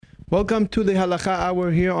Welcome to the Halakha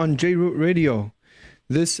Hour here on J-Root Radio.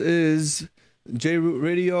 This is J-Root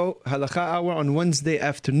Radio Halakha Hour on Wednesday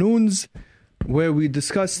afternoons, where we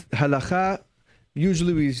discuss Halakha.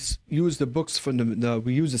 Usually we use the books from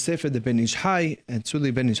we use the Sefer, the Ben Ish Hai and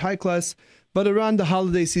Tzuli Ben Ish Hai class. But around the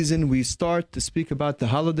holiday season, we start to speak about the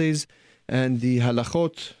holidays and the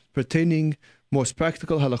halachot pertaining, most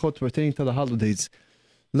practical halachot pertaining to the holidays.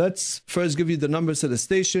 Let's first give you the numbers of the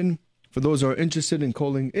station. For those who are interested in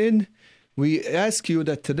calling in, we ask you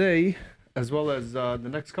that today, as well as the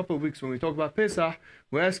next couple of weeks when we talk about Pesah,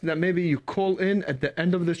 we ask that maybe you call in at the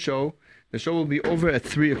end of the show. The show will be over at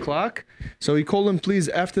 3 o'clock. So you call in, please,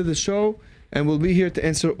 after the show, and we'll be here to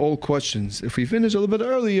answer all questions. If we finish a little bit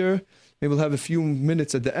earlier, maybe we'll have a few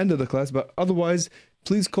minutes at the end of the class, but otherwise,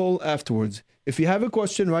 please call afterwards. If you have a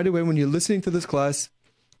question right away when you're listening to this class,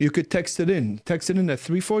 you could text it in. Text it in at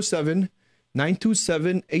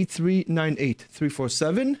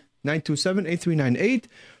 347-927-8398. 347-927-8398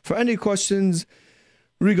 for any questions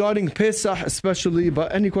regarding Pesach especially,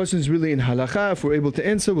 but any questions really in halakha. If we're able to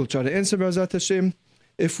answer, we'll try to answer, B'ezrat Hashem.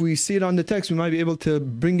 If we see it on the text, we might be able to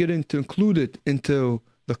bring it in, to include it into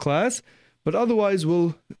the class. But otherwise,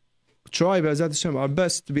 we'll try, B'ezrat Hashem, our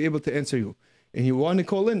best to be able to answer you. And you want to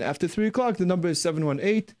call in after 3 o'clock, the number is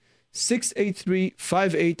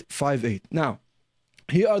 718-683-5858. Now,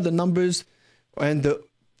 here are the numbers and the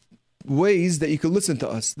ways that you can listen to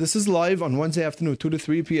us. This is live on Wednesday afternoon, 2 to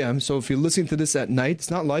 3 p.m. So if you're listening to this at night, it's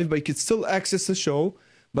not live, but you can still access the show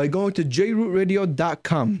by going to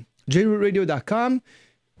jrootradio.com. jrootradio.com.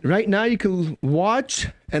 Right now, you can watch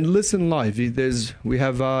and listen live. We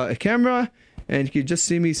have a camera, and you can just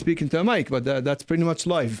see me speaking to a mic, but that's pretty much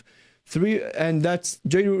live. And that's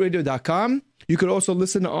jrootradio.com. You could also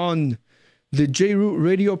listen on the J-Root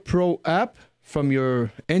Radio Pro app from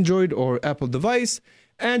your Android or Apple device.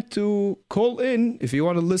 And to call in, if you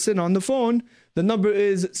want to listen on the phone, the number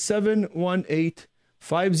is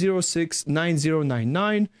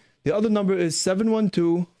 718-506-9099. The other number is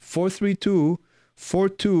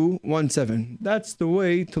 712-432-4217. That's the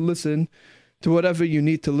way to listen to whatever you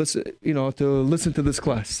need to listen, to listen to this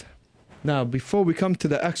class. Now, before we come to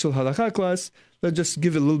the actual halakha class, let's just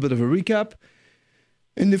give a little bit of a recap.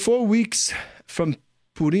 In the 4 weeks from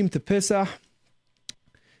Purim to Pesach,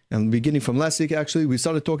 and beginning from last week, actually, we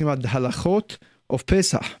started talking about the halachot of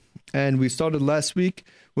Pesach. And we started last week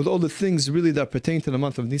with all the things really that pertain to the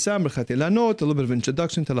month of Nisan, Berchat Ilanot, a little bit of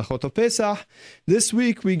introduction to halachot of Pesach. This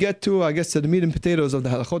week, we get to, to the meat and potatoes of the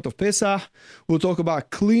halachot of Pesach. We'll talk about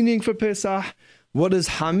cleaning for Pesach, what is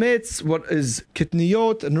hametz, what is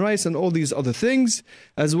kitniyot and rice, and all these other things,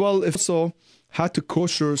 as well as also how to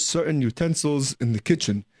kosher certain utensils in the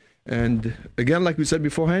kitchen. And again, like we said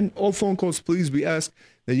beforehand, all phone calls, please, we ask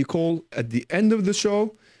that you call at the end of the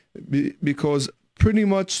show, because pretty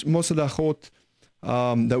much most of the halachot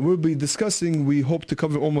that we'll be discussing, we hope to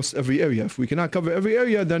cover almost every area. If we cannot cover every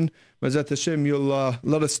area, then B'ezrat Hashem, you'll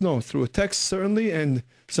let us know through a text, certainly, and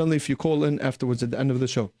certainly if you call in afterwards at the end of the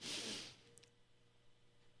show.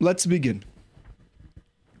 Let's begin.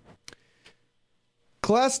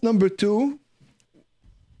 Class number 2,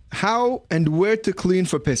 how and where to clean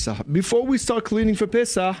for Pesach. Before we start cleaning for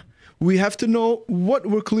Pesach, we have to know what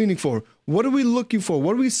we're cleaning for. What are we looking for?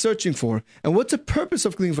 What are we searching for? And what's the purpose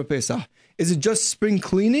of cleaning for Pesach? Is it just spring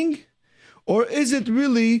cleaning? Or is it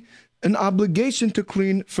really an obligation to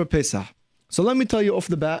clean for Pesach? So let me tell you off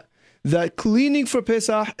the bat that cleaning for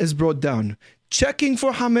Pesach is brought down. Checking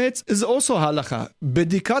for hametz is also halakha.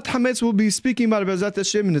 Bedikat hametz will be speaking about B'ezrat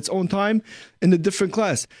Hashem in its own time in a different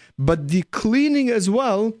class. But the cleaning as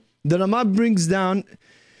well, the Ramah brings down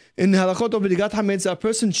in halachot of bedikat hametz, a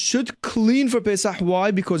person should clean for Pesach.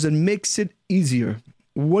 Why? Because it makes it easier.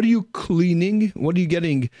 What are you cleaning? What are you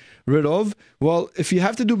getting rid of? Well, if you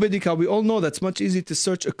have to do bedikah, we all know that's much easier to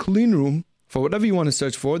search a clean room for whatever you want to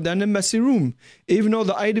search for than a messy room. Even though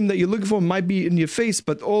the item that you're looking for might be in your face,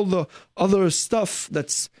 but all the other stuff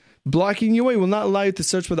that's blocking your way will not allow you to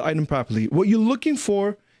search for the item properly. What you're looking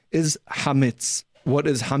for is hametz. What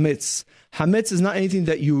is hametz? Hametz is not anything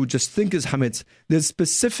that you just think is hametz. There's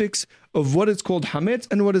specifics of what is called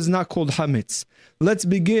hametz and what is not called hametz. Let's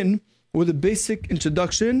begin with a basic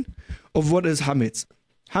introduction of what is hametz.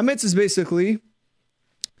 Hametz is basically,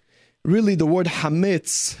 really the word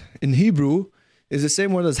hametz in Hebrew is the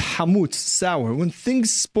same word as hamutz, sour. When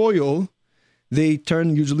things spoil, they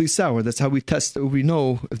turn usually sour. That's how we test, we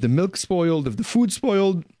know if the milk spoiled, if the food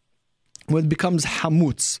spoiled, when it becomes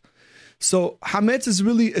hamutz. So hametz is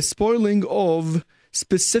really a spoiling of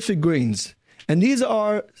specific grains. And these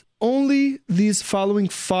are only these following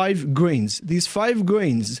 5 grains. These 5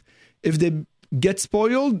 grains, if they get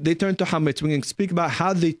spoiled, they turn to hametz. We're going to speak about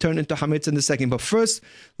how they turn into hametz in a second. But first,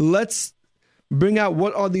 let's bring out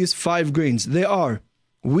what are these 5 grains. They are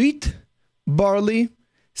wheat, barley,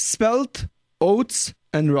 spelt, oats,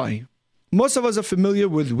 and rye. Most of us are familiar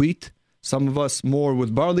with wheat. Some of us more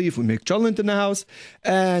with barley if we make cholent in the house.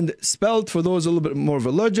 And spelt for those a little bit more of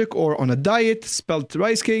allergic or on a diet, spelt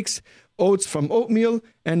rice cakes, oats from oatmeal,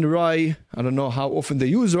 and rye. I don't know how often they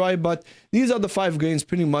use rye, but these are the 5 grains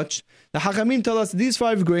pretty much. The Hachamim tell us these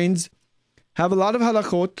 5 grains have a lot of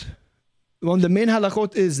halachot. One of the main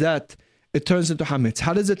halachot is that it turns into hametz.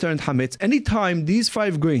 How does it turn into hametz? Anytime these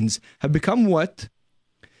 5 grains have become wet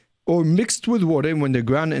or mixed with water, when they're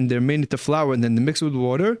ground and they're made into flour and then they mix with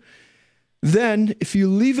water, then if you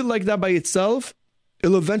leave it like that by itself,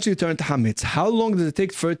 it'll eventually turn into hametz. How long does it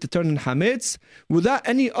take for it to turn into hametz? Without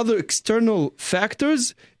any other external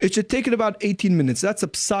factors, it should take it about 18 minutes. That's a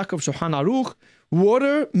psak of Shulchan Aruch.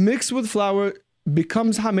 Water mixed with flour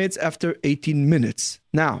becomes hametz after 18 minutes.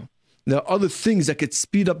 Now, there are other things that could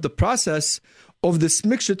speed up the process of this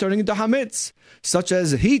mixture turning into hametz, such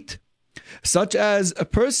as heat, such as a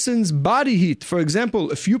person's body heat. For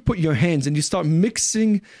example, if you put your hands and you start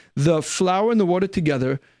mixing the flour and the water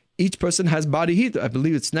together, each person has body heat. I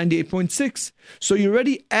believe it's 98.6. So you're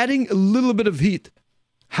already adding a little bit of heat.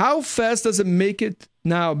 How fast does it make it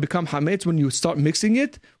now become hametz when you start mixing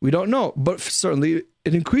it? We don't know, but certainly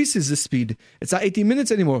it increases the speed. It's not 18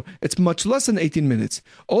 minutes anymore. It's much less than 18 minutes.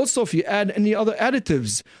 Also, if you add any other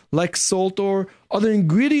additives like salt or other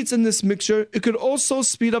ingredients in this mixture, it could also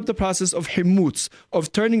speed up the process of himutz,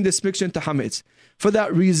 of turning this mixture into hametz. For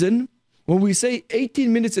that reason, when we say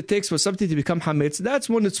 18 minutes it takes for something to become hametz, that's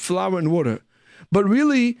when it's flour and water. But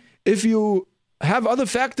really, if you have other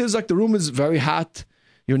factors like the room is very hot,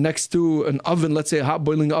 you're next to an oven, let's say a hot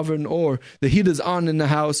boiling oven, or the heat is on in the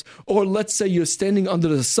house, or let's say you're standing under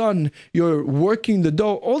the sun, you're working the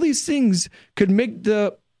dough, all these things could make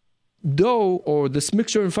the dough or this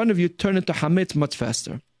mixture in front of you turn into hametz much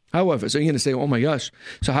faster. However, so you're going to say, oh my gosh,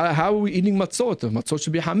 so how are we eating matzot? The matzot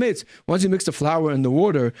should be hametz. Once you mix the flour and the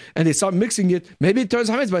water and they start mixing it, maybe it turns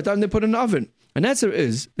hametz by the time they put it in the oven. And the answer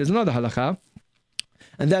is, there's another halakha,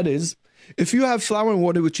 and that is, if you have flour and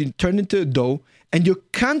water which you turn into a dough, and you're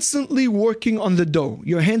constantly working on the dough,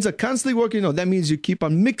 your hands are constantly working on, that means you keep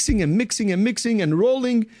on mixing and mixing and mixing and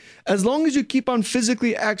rolling. As long as you keep on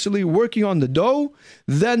physically actually working on the dough,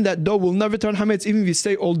 then that dough will never turn hametz, even if you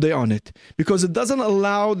stay all day on it, because it doesn't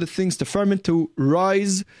allow the things to ferment, to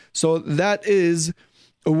rise. So that is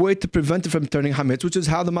a way to prevent it from turning hametz, which is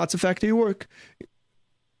how the matzah factory work.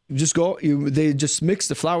 They just mix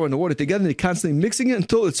the flour and the water together, and they're constantly mixing it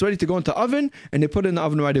until it's ready to go into the oven, and they put it in the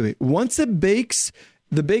oven right away. Once it bakes,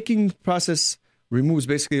 the baking process removes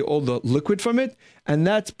basically all the liquid from it, and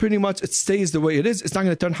that's pretty much, it stays the way it is. It's not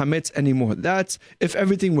going to turn hametz anymore. That's if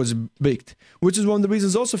everything was baked, which is one of the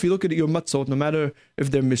reasons also, if you look at your matzot, no matter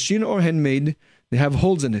if they're machine or handmade, they have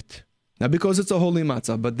holes in it. Not because it's a holy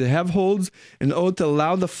matzah, but they have holes in order to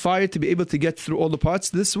allow the fire to be able to get through all the parts.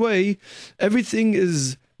 This way, everything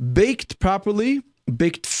is baked properly,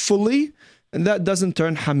 baked fully, and that doesn't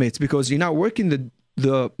turn hametz, because you're not working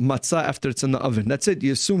the matzah after it's in the oven. That's it.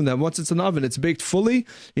 You assume that once it's in the oven, it's baked fully.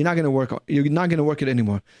 You're not going to work it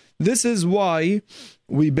anymore. This is why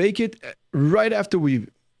we bake it right after we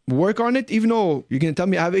work on it. Even though you're going to tell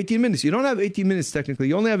me I have 18 minutes, you don't have 18 minutes technically.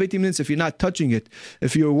 You only have 18 minutes if you're not touching it.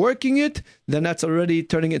 If you're working it, then that's already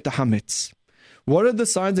turning it to hametz. What are the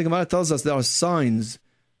signs? The Gemara tells us there are signs.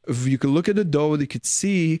 If you could look at the dough, you could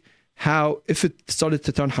see how, if it started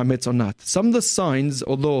to turn hametz or not. Some of the signs,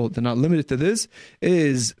 although they're not limited to this,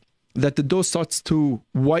 is that the dough starts to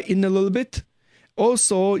whiten a little bit.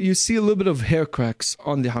 Also, you see a little bit of hair cracks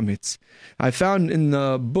on the hametz. I found in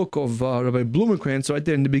the book of Rabbi Blumenkrantz, right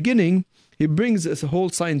there in the beginning, he brings a whole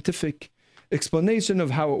scientific explanation of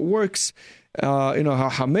how it works, how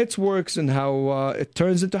hametz works and how it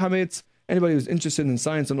turns into hametz. Anybody who's interested in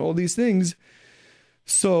science and all these things.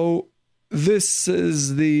 So this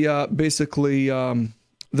is the basically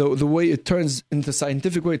the way it turns into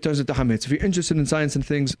scientific way, it turns into hametz. If you're interested in science and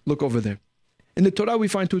things, look over there. In the Torah, we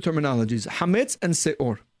find 2 terminologies, hametz and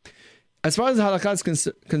seor. As far as the halakha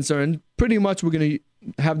is concerned, pretty much we're going to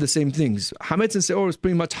have the same things. Hametz and seor is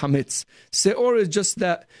pretty much hametz. Seor is just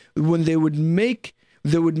that when they would make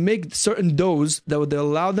certain doughs that would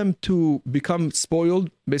allow them to become spoiled,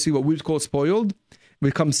 basically what we would call spoiled,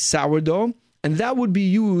 become sourdough. And that would be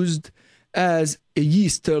used as a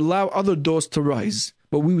yeast to allow other doughs to rise.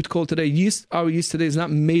 what we would call today yeast. Our yeast today is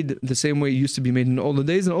not made the same way it used to be made in olden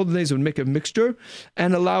days. In olden days, they would make a mixture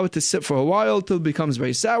and allow it to sit for a while till it becomes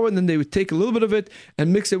very sour. And then they would take a little bit of it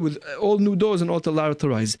and mix it with all new doughs and all to allow it to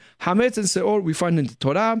rise. Hametz and seor, we find in the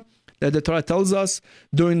Torah, that the Torah tells us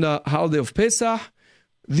during the holiday of Pesach,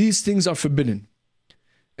 these things are forbidden.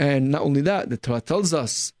 And not only that, the Torah tells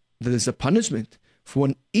us that there's a punishment. If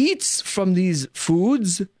one eats from these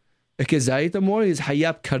foods, is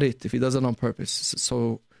hayab karet, if he does it on purpose.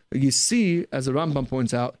 So you see, as the Rambam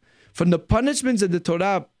points out, from the punishments that the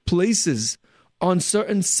Torah places on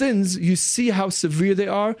certain sins, you see how severe they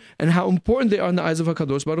are and how important they are in the eyes of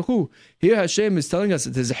HaKadosh Baruch Hu. Here Hashem is telling us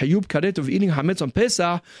that there's a hayub karet of eating hametz on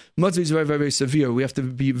Pesach, must be very, very, very severe. We have to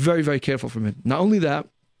be very, very careful from it. Not only that,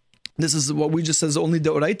 this is what we just said is only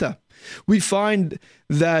deoraita. We find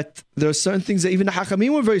that there are certain things that even the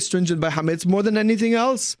Hachamim were very stringent by hametz more than anything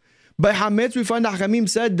else. By hametz, we find the Hachamim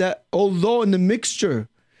said that although in the mixture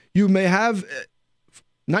you may have,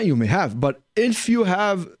 not you may have, but if you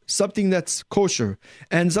have something that's kosher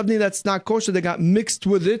and something that's not kosher that got mixed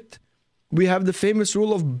with it, we have the famous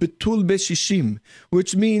rule of betul beshishim,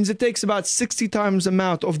 which means it takes about 60 times the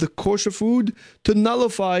amount of the kosher food to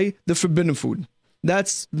nullify the forbidden food.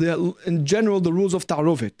 That's in general the rules of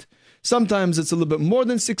ta'arufet. Sometimes it's a little bit more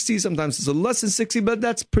than 60, sometimes it's a less than 60, but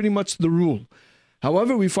that's pretty much the rule.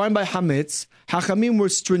 However, we find by hametz, Hachamim were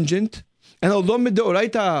stringent, and although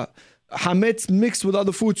midoraita hametz mixed with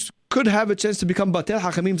other foods could have a chance to become batel,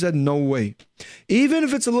 Hachamim said no way. Even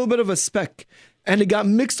if it's a little bit of a speck, and it got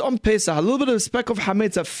mixed on Pesach, a little bit of a speck of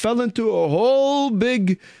hametz that fell into a whole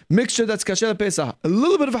big mixture that's kasher Pesach, a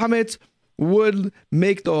little bit of hametz would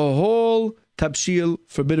make the whole tabshil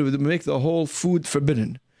forbidden, would make the whole food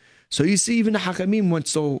forbidden. So you see, even the Hachamim went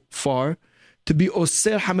so far to be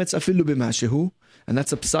oser hametz afilu b'mashehu, and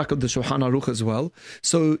that's a psak of the Shulchan Aruch as well.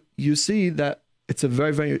 So you see that it's a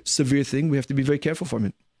very, very severe thing. We have to be very careful from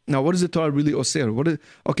it. Now, what is the Torah really oser?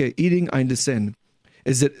 Okay, eating, I understand.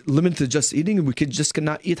 Is it limited to just eating? We just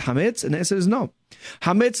cannot eat hametz? And the answer is no.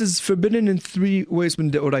 Hametz is forbidden in 3 ways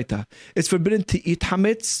min deoraita. It's forbidden to eat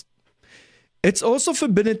hametz. It's also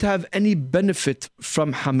forbidden to have any benefit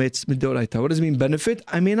from hametz min deoraita. What does it mean, benefit?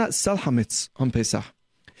 I may not sell hametz on Pesach.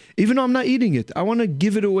 Even though I'm not eating it, I want to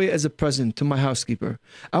give it away as a present to my housekeeper.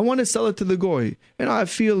 I want to sell it to the goy. And I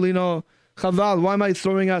feel, chaval, why am I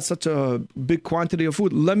throwing out such a big quantity of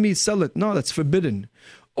food? Let me sell it. No, that's forbidden.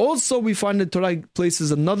 Also, we find that Torah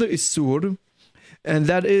places another isur, and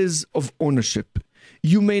that is of ownership.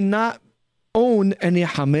 You may not own any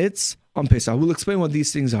hametz on Pesach. We'll explain what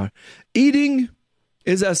these things are. Eating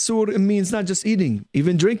is asur. It means not just eating,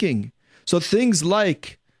 even drinking. So things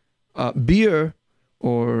like beer,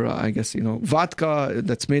 or vodka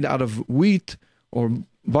that's made out of wheat or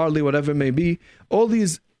barley, whatever it may be, all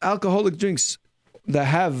these alcoholic drinks that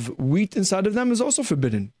have wheat inside of them is also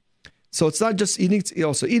forbidden. So it's not just eating,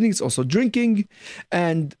 it's also drinking.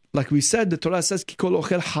 And like we said, the Torah says, Kikol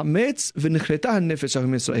ochel hametz v'nichreta hanefesh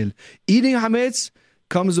ha'am Yisrael. Eating hametz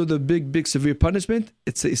comes with a big, big severe punishment.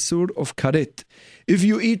 It's the isur of karet. If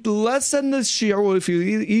you eat less than the shi'ur, if you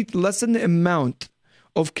eat less than the amount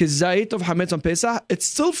of kezait of hametz on Pesach, it's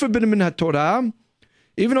still forbidden in HaTorah.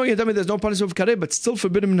 Even though you tell me there's no punishment of karet, but still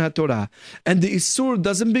forbidden in HaTorah. And the isur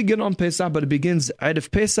doesn't begin on Pesach, but it begins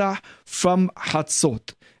Erev Pesach from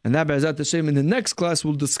Hatzot. And that, Be'ezat Hashem, in the next class,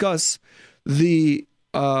 we'll discuss the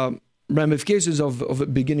ramifications of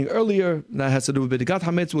it beginning earlier. That has to do with Bedigat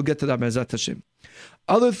Hametz. We'll get to that, Be'ezat Hashem.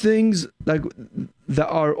 Other things that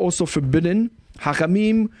are also forbidden,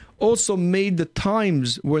 Hachamim also made the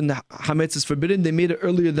times when the Hametz is forbidden, they made it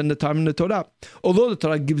earlier than the time in the Torah. Although the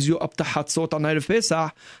Torah gives you up to Hatzot on night of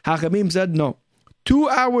Pesach, Hachamim said no. 2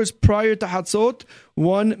 hours prior to Hatzot,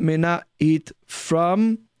 one may not eat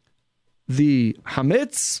from the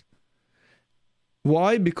Hametz.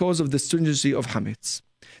 Why? Because of the stringency of Hametz.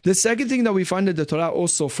 The second thing that we find that the Torah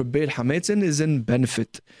also forbade Hametz in is in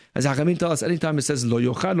benefit. As Hachamim tell us, anytime it says lo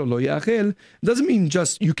yochal or lo yachel, it doesn't mean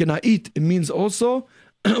just you cannot eat. It means also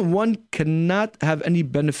one cannot have any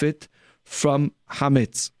benefit from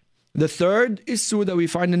Hametz. The third issue that we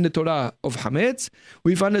find in the Torah of Hametz,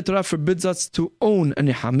 we find the Torah forbids us to own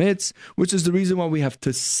any Hametz, which is the reason why we have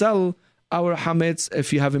to sell our hametz.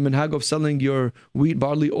 If you have a minhag of selling your wheat,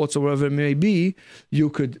 barley, oats, or whatever it may be, you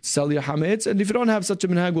could sell your hametz. And if you don't have such a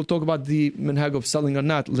minhag, we'll talk about the minhag of selling or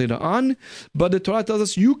not later on. But the Torah tells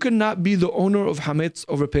us you cannot be the owner of hametz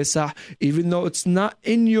over Pesach, even though it's not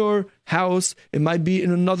in your house. It might be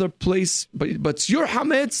in another place, but it's your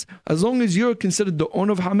hametz. As long as you're considered the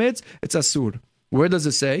owner of hametz, it's asur. Where does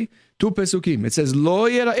it say? 2 pesukim. It says, Lo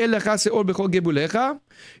yera'eh lecha se'or b'chol gebulecha.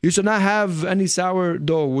 You should not have any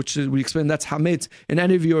sourdough, which we explained that's hametz, in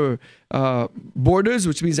any of your borders,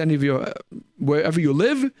 which means any of your, wherever you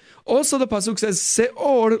live. Also, the pasuk says,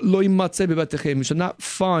 se'or lo yimatzeh bebatechem. You should not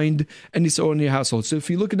find any se'or in your household. So if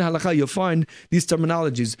you look in the halakha, you'll find these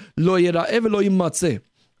terminologies. Lo yera'eh ve'lo yimatzeh.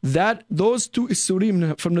 That, those 2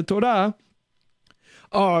 isurim from the Torah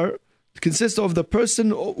consist of the person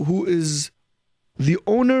who is the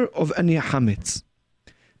owner of any hametz.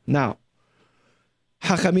 Now,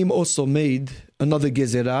 Hachamim also made another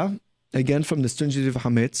gezerah, again from the stringency of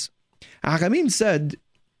hametz. Hachamim said,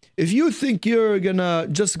 if you think you're gonna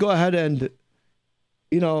just go ahead and,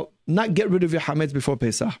 not get rid of your hametz before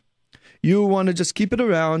Pesach, you want to just keep it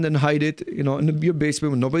around and hide it, in your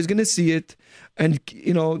basement when nobody's going to see it, and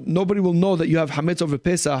nobody will know that you have hametz over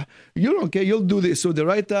Pesach. You don't care. You'll do the Isur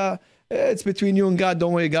D'Oraita. It's between you and God.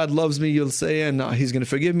 Don't worry, God loves me. You'll say, and He's going to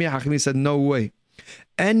forgive me. Hachamim said, no way.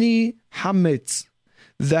 Any hametz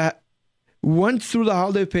that went through the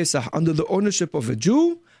holiday of Pesach under the ownership of a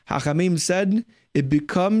Jew, Hachamim said, it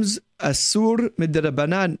becomes asur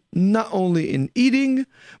midrabanan, not only in eating,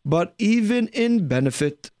 but even in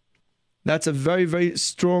benefit. That's a very, very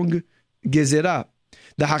strong gezerah.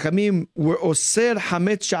 The Hakamim were oser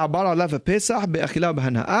hametz she'abar alav Pesach be'achila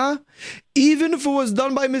b'hana'ah. Even if it was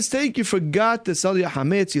done by mistake, you forgot to sell your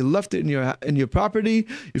hametz, you left it in your property,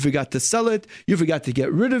 you forgot to sell it, you forgot to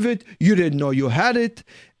get rid of it, you didn't know you had it.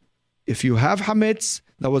 If you have hametz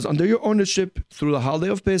that was under your ownership through the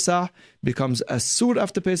holiday of Pesach, becomes asur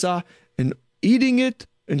after Pesach, in eating it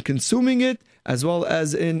and consuming it, as well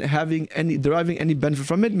as in deriving any benefit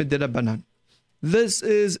from it, midirabanan. This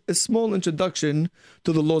is a small introduction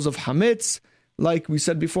to the laws of hametz. Like we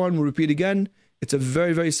said before, and we'll repeat again, it's a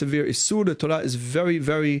very, very severe issur. The Torah is very,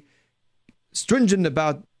 very stringent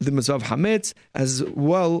about the mitzvah of hametz, as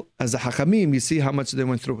well as the hachamim. You see how much they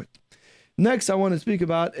went through it. Next, I want to speak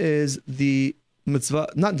about is the mitzvah,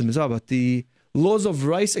 not the mitzvah, but the laws of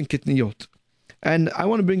rice and kitniyot. And I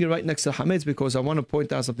want to bring it right next to hametz because I want to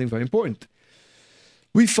point out something very important.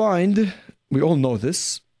 We all know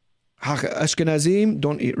this, Ashkenazim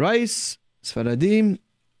don't eat rice, Sfaradim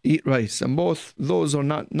eat rice. And both those are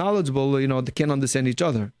not knowledgeable, they can't understand each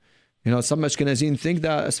other. Some Ashkenazim think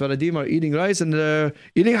that Sfaradim are eating rice and they're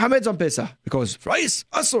eating hametz on Pesach because rice,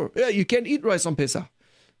 asur, you can't eat rice on Pesach.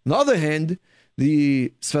 On the other hand,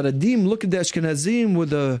 the Sfaradim look at the Ashkenazim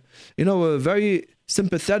with a very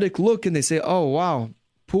sympathetic look and they say, oh wow,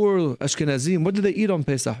 poor Ashkenazim, what do they eat on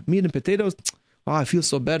Pesach? Meat and potatoes? Oh, I feel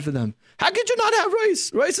so bad for them. How could you not have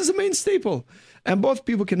rice? Rice is a main staple. And both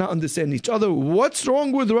people cannot understand each other. What's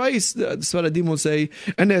wrong with rice? The Sfaradim will say,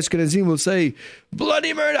 and the Ashkenazim will say,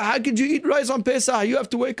 bloody murder, how could you eat rice on Pesach? You have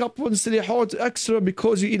to wake up on Silihot extra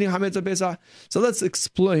because you're eating hametz on Pesach. So let's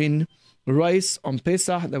explain rice on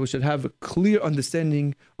Pesach, that we should have a clear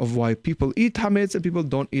understanding of why people eat hametz and people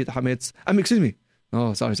don't eat hametz.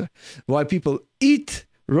 Why people eat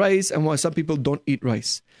rice and why some people don't eat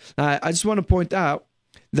rice. Now, I just want to point out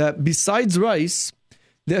that besides rice,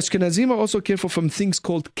 the Ashkenazim are also careful from things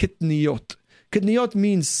called kitniyot. Kitniyot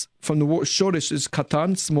means, from the word shorish, is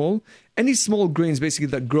katan, small. Any small grains basically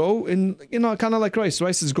that grow in, kind of like rice.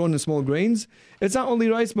 Rice is grown in small grains. It's not only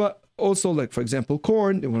rice, but also like, for example,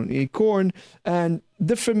 corn. They want to eat corn. And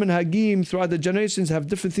different minhagim throughout the generations have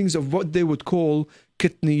different things of what they would call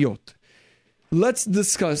kitniyot. Let's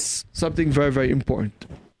discuss something very, very important.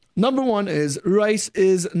 Number one is rice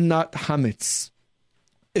is not hametz.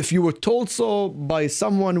 If you were told so by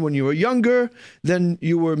someone when you were younger, then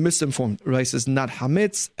you were misinformed. Rice is not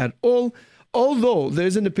hametz at all. Although there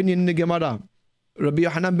is an opinion in the Gemara, Rabbi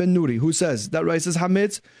Yochanan ben Nuri, who says that rice is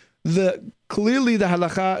hametz. Clearly the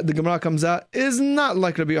halakha, the Gemara comes out, is not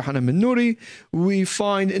like Rabbi Yochanan ben Nuri. We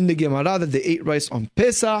find in the Gemara that they ate rice on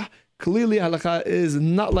Pesach. Clearly, halakha is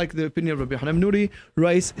not like the opinion of Rabbi Yochanan ben Nuri.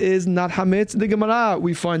 Rice is not hametz. The Gemara,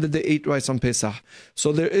 we find that they ate rice on Pesach.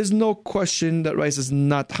 So there is no question that rice is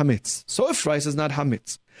not hametz. So if rice is not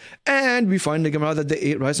hametz, and we find in the Gemara that they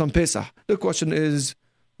ate rice on Pesach, the question is,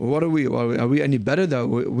 what are we? Are we any better that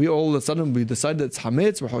we all of a sudden we decide that it's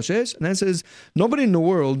hametz or hoshesh? And the answer is, nobody in the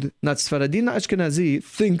world, not Sfaradim, not Ashkenazi,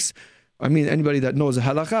 thinks, anybody that knows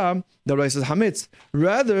halakha, that rice is hametz.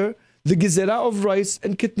 Rather, the gezerah of rice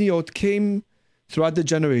and kitniyot came throughout the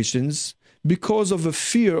generations because of a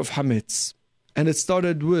fear of hametz. And it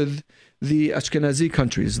started with the Ashkenazi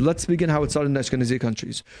countries. Let's begin how it started in the Ashkenazi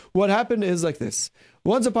countries. What happened is like this.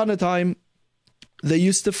 Once upon a time, they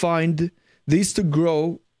used to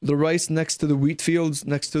grow the rice next to the wheat fields,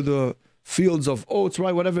 next to the fields of oats,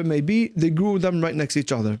 right, whatever it may be. They grew them right next to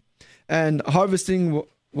each other. And harvesting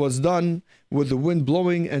was done with the wind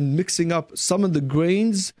blowing and mixing up some of the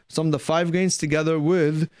grains, some of the 5 grains together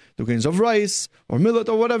with the grains of rice or millet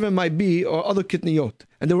or whatever it might be, or other kitniyot.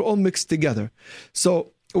 And they were all mixed together.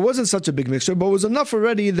 So it wasn't such a big mixture, but it was enough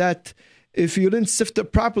already that if you didn't sift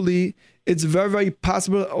it properly, it's very, very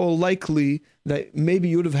possible or likely that maybe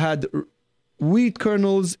you would have had wheat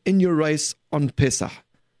kernels in your rice on Pesach.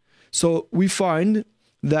 So we find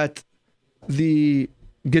that the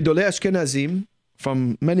Gedolei Ashkenazim,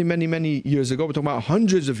 from many, many, many years ago, we're talking about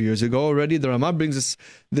hundreds of years ago already, the Ramah brings us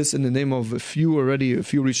this in the name of a few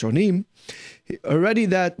Rishonim, already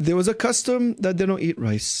that there was a custom that they don't eat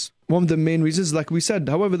rice. One of the main reasons, like we said,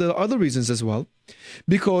 however, there are other reasons as well,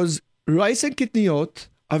 because rice and kitniyot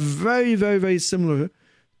are very, very, very similar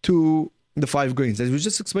to the 5 grains. As we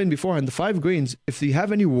just explained beforehand, the 5 grains, if you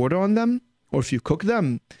have any water on them, or if you cook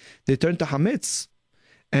them, they turn to hametz.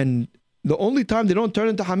 And the only time they don't turn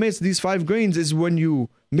into hametz, these 5 grains, is when you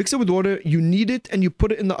mix it with water, you knead it, and you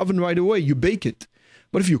put it in the oven right away. You bake it.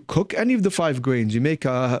 But if you cook any of the 5 grains, you make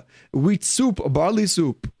a wheat soup, a barley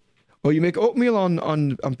soup, or you make oatmeal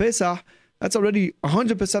on Pesach, that's already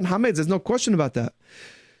 100% hametz. There's no question about that.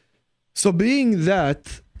 So being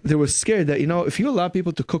that they were scared that, if you allow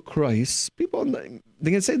people to cook rice, people,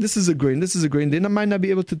 they can say this is a grain. They might not be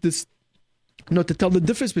able to to tell the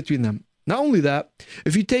difference between them. Not only that,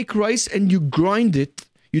 if you take rice and you grind it,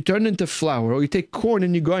 you turn it into flour, or you take corn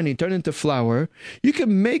and you grind it, you turn it into flour, you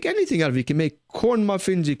can make anything out of it. You can make corn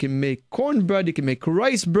muffins, you can make cornbread, you can make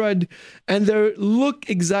rice bread, and they look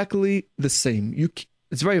exactly the same.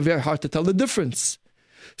 It's very, very hard to tell the difference.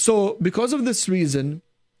 So because of this reason,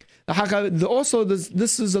 also,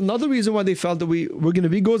 this is another reason why they felt that we're going to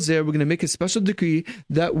be gozer, we're going to make a special decree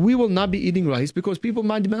that we will not be eating rice, because people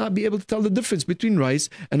might not be able to tell the difference between rice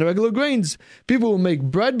and the regular grains. People will make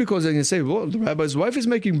bread because they're going to say, well, the rabbi's wife is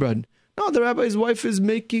making bread. No, the rabbi's wife is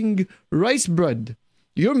making rice bread.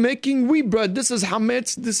 You're making wheat bread. This is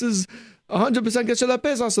hametz. This is 100% kasher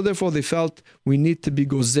Pesach. So therefore they felt we need to be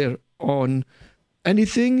gozer on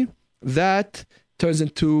anything that turns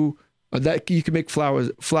into that you can make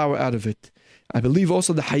flour out of it. I believe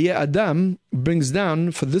also the Hayat Adam brings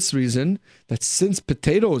down for this reason that since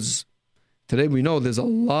potatoes, today we know there's a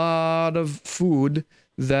lot of food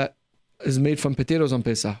that is made from potatoes on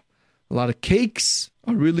Pesach. A lot of cakes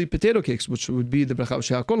are really potato cakes, which would be the bracha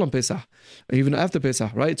she'akol on Pesach, even after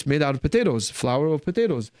Pesach, right? It's made out of potatoes, flour of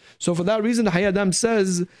potatoes. So for that reason, the Hayat Adam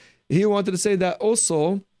says, he wanted to say that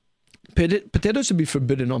also potatoes should be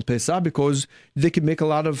forbidden on Pesach because they can make a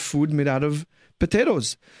lot of food made out of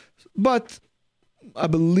potatoes. But I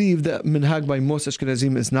believe that minhag by most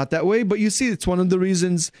Ashkenazim is not that way. But you see, it's one of the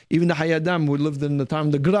reasons even the Hayat Adam, who lived in the time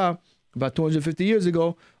of the Gra about 250 years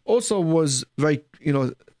ago, also was very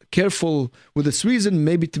careful with this reason,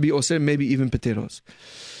 maybe to be osir, maybe even potatoes.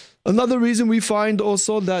 Another reason we find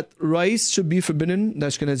also that rice should be forbidden, the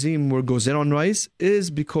Ashkenazim were gozer on rice,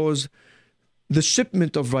 is because the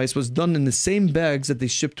shipment of rice was done in the same bags that they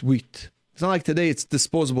shipped wheat. It's not like today it's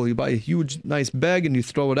disposable. You buy a huge, nice bag and you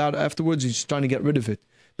throw it out afterwards. You're just trying to get rid of it.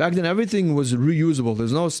 Back then, everything was reusable.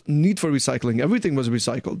 There's no need for recycling. Everything was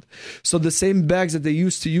recycled. So the same bags that they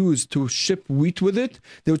used to use to ship wheat with it,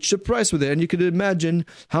 they would ship rice with it. And you could imagine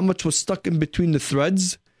how much was stuck in between the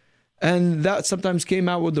threads. And that sometimes came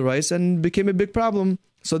out with the rice and became a big problem.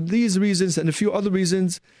 So these reasons and a few other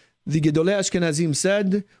reasons, the Gedolei Ashkenazim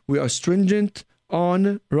said, we are stringent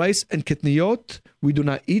on rice and kitniyot. We do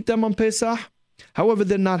not eat them on Pesach. However,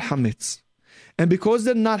 they're not hametz. And because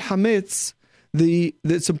they're not hametz,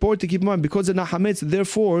 it's important to keep in mind, because they're not hametz,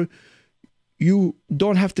 therefore, you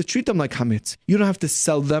don't have to treat them like hametz. You don't have to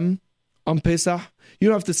sell them on Pesach. You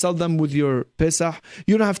don't have to sell them with your Pesach.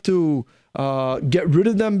 You don't have to get rid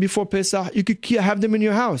of them before Pesach. You could have them in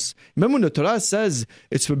your house. Remember when the Torah says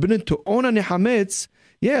it's forbidden to own any hametz,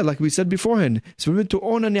 like we said beforehand, it's forbidden to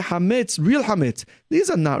own any hametz, real hametz. These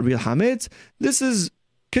are not real hametz. This is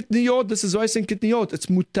kitniyot, this is rice and kitniyot. It's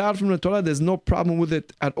mutar from the Torah. There's no problem with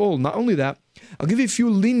it at all. Not only that, I'll give you a few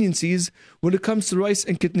leniencies when it comes to rice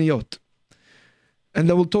and kitniyot. And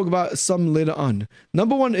then we'll talk about some later on.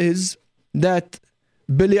 Number one is that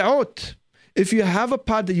beli'ot, if you have a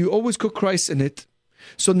pot that you always cook rice in it,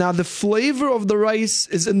 so now the flavor of the rice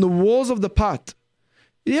is in the walls of the pot.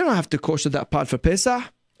 You don't have to kosher that pot for Pesach.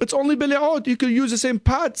 It's only beli'ot. You could use the same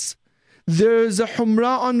pots. There's a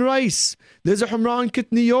humrah on rice. There's a humrah on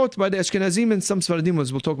kitniyot by the Ashkenazim and some Sfaradim,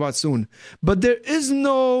 as we'll talk about soon. But there is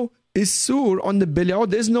no isur on the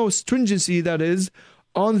beli'ot. There is no stringency, that is,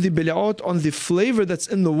 on the beli'ot, on the flavor that's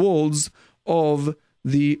in the walls of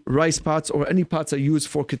the rice pots or any pots that are used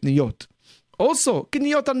for kitniyot. Also,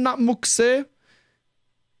 kitniyot are not mukseh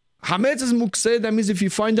Hametz is mukseh. That means if you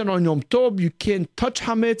find it on Yom Tov, you can't touch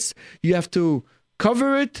hametz. You have to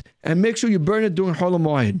cover it and make sure you burn it during Chol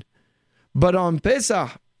Hamoed. But on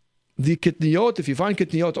Pesach, the kitniyot, if you find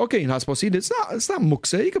kitniyot, okay, you're not supposed to eat it. It's not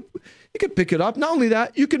mukseh. You could pick it up. Not only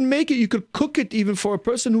that, you can make it. You could cook it even for a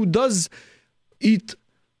person who does eat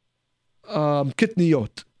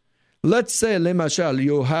kitniyot. Let's say, lemashal,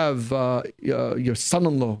 you have your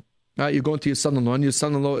son-in-law. Right? You're going to your son-in-law, and your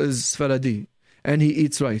son-in-law is Sfaradi, and he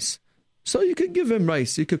eats rice. So you could give him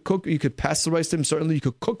rice. You could cook. You could pass the rice to him. Certainly, you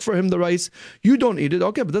could cook for him the rice. You don't eat it,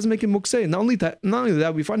 okay, but it doesn't make him mukseh. Not only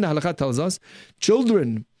that, we find the halakha tells us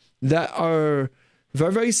children that are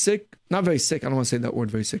very, very sick. Not very sick. I don't want to say that word.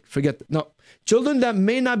 Very sick. Forget that. No, children that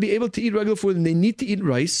may not be able to eat regular food and they need to eat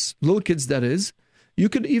rice. Little kids, that is. You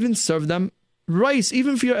could even serve them rice,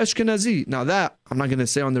 even for your Ashkenazi. Now that, I'm not going to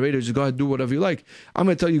say on the radio, just go ahead and do whatever you like. I'm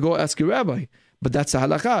going to tell you, go ask your rabbi. But that's a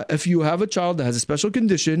halakha. If you have a child that has a special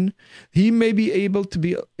condition, he may be allowed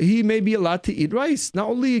to eat rice. Not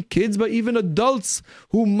only kids, but even adults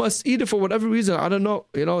who must eat it for whatever reason. I don't know.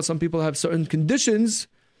 Some people have certain conditions.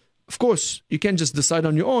 Of course, you can't just decide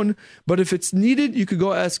on your own. But if it's needed, you could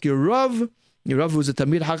go ask your Rav. Your Rav, who's a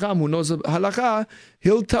Tamir Hakam, who knows halakha,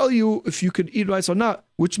 he'll tell you if you could eat rice or not,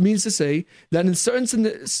 which means to say that in certain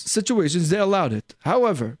situations, they allowed it.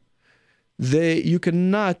 However, you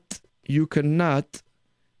cannot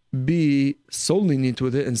be so lenient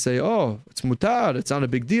with it and say, oh, it's mutar, it's not a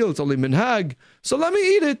big deal, it's only minhag, so let me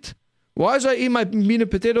eat it. Why should I eat my meat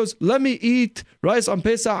and potatoes? Let me eat rice on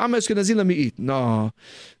Pesach. I'm Ashkenazi, let me eat. No.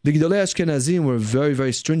 The Gedolei Ashkenazim were very,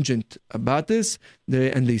 very stringent about this,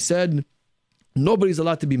 and they said, nobody's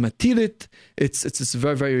allowed to be matirit. It's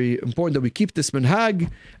very, very important that we keep this minhag.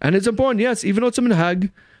 And it's important, yes, even though it's a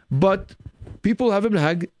minhag, but people have a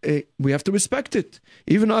minhag, we have to respect it.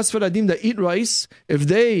 Even us Faradim that eat rice, if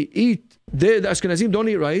the Ashkenazim don't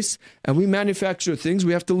eat rice, and we manufacture things,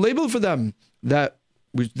 we have to label for them that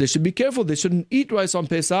they should be careful. They shouldn't eat rice on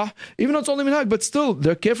Pesach, even though it's only minhag, but still,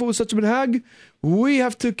 they're careful with such a minhag. We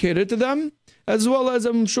have to cater to them, as well as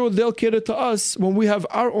I'm sure they'll cater to us when we have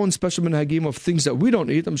our own special minhagim of things that we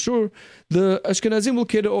don't eat. I'm sure the Ashkenazim will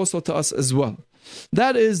cater also to us as well.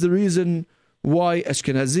 That is the reason why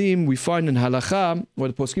Ashkenazim, we find in halakha, where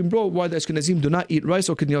the poskim brought, why the Ashkenazim do not eat rice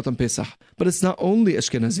or kidniyot on Pesach. But it's not only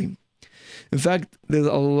Ashkenazim. In fact, there's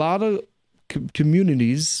a lot of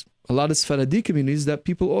communities, a lot of Sfaradi communities that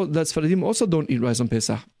Sfaradim also don't eat rice on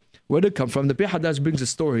Pesach. Where did it come from? The Pei Hadash brings a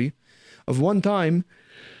story of one time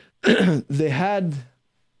they had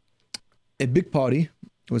a big party.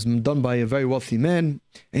 It was done by a very wealthy man,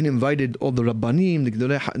 and invited all the Rabbanim,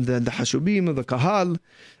 the Hashubim, the Kahal.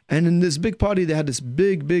 And in this big party, they had this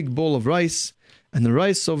big bowl of rice. And the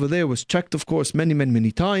rice over there was checked, of course,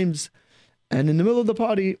 many times. And in the middle of the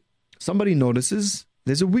party, somebody notices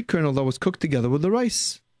there's a wheat kernel that was cooked together with the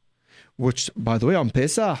rice. Which, by the way, on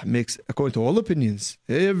Pesach makes, according to all opinions,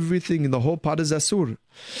 everything in the whole pot is asur.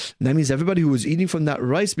 That means everybody who was eating from that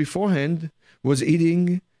rice beforehand was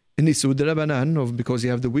eating in Isud Rabbanan, because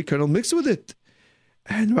you have the wheat kernel mixed with it.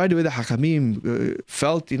 And right away the Hakamim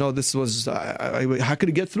felt, this was, how could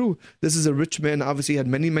it get through? This is a rich man, obviously he had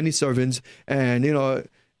many servants, and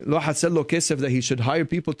Lo had said Lo Kesef that he should hire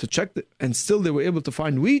people to check and still they were able to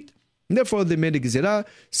find wheat. And therefore they made a gezerah.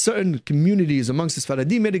 Certain communities amongst the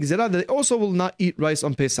Sfaradi made a gezerah that they also will not eat rice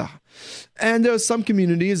on Pesach. And there are some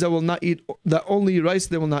communities that will not eat, that only rice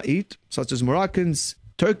they will not eat, such as Moroccans,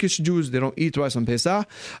 Turkish Jews, they don't eat rice on Pesach.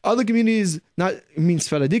 Other communities,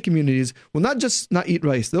 Sfaradi communities, will not just not eat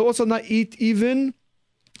rice, they'll also not eat even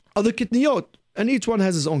other kitniyot. And each one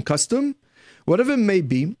has his own custom, whatever it may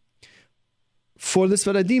be. For the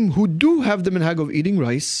Sfaradim who do have the minhag of eating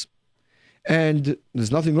rice, and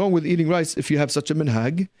there's nothing wrong with eating rice if you have such a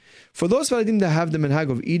minhag. For those Sfaradim that have the minhag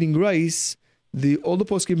of eating rice, all the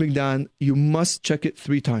poskim bring down, you must check it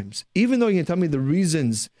 3 times. Even though you can tell me the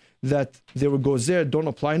reasons that they were gozer don't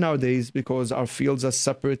apply nowadays because our fields are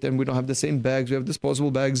separate and we don't have the same bags, we have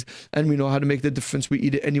disposable bags, and we know how to make the difference, we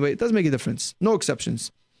eat it anyway. It doesn't make a difference. No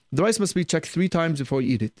exceptions. The rice must be checked 3 times before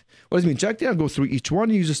you eat it. What does it mean checked? Yeah, go through each one.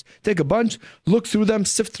 You just take a bunch, look through them,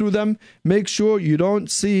 sift through them, make sure you don't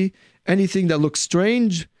see anything that looks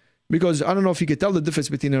strange, because I don't know if you could tell the difference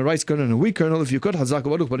between a rice kernel and a wheat kernel. If you could, hazak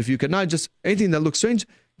baruch, but if you cannot, just anything that looks strange,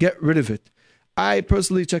 get rid of it. I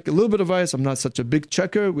personally check a little bit of rice. I'm not such a big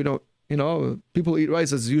checker. We don't, people eat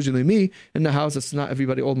rice, as usually me in the house. It's not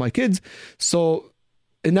everybody, all my kids. So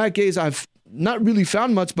in that case, I've not really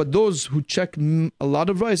found much, but those who check a lot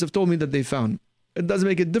of rice have told me that they found. It doesn't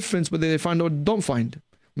make a difference whether they find or don't find.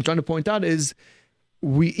 What I'm trying to point out is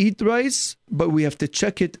we eat rice, but we have to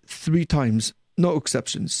check it 3 times. No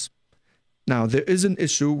exceptions. Now, there is an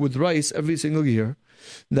issue with rice every single year,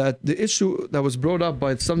 that the issue that was brought up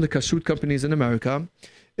by some of the kashrut companies in America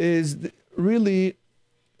is really,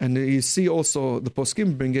 and you see also the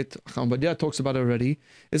poskim bring it, Hambadia talks about it already,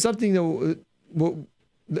 is something that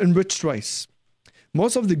enriched rice.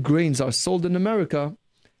 Most of the grains that are sold in America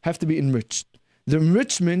have to be enriched. The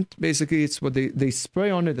enrichment, basically, it's what they spray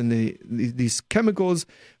on it, and these chemicals,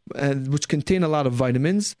 which contain a lot of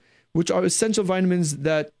vitamins, which are essential vitamins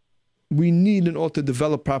that we need in order to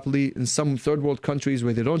develop properly. In some third world countries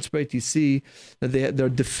where they don't spray it, you see that they're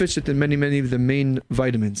deficient in many of the main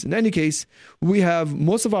vitamins. In any case, we have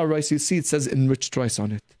most of our rice, you see it says enriched rice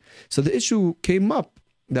on it. So the issue came up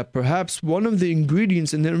that perhaps one of the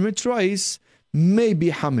ingredients in the enriched rice may be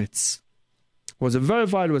hametz. Was it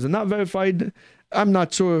verified? Was it not verified? I'm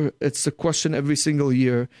not sure. It's a question every single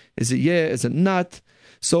year. Is it yeah? Is it not?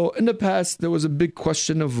 So in the past, there was a big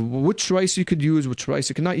question of which rice you could use, which rice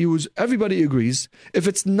you cannot use. Everybody agrees. If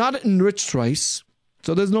it's not enriched rice,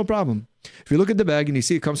 so there's no problem. If you look at the bag and you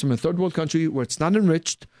see it comes from a third world country where it's not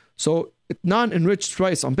enriched, so it's non-enriched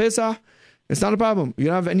rice on Pesach, it's not a problem. You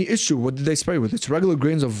don't have any issue. What did they spray with? It's regular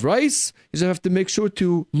grains of rice. You just have to make sure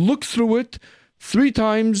to look through it 3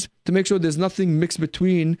 times to make sure there's nothing mixed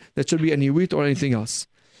between that should be any wheat or anything else.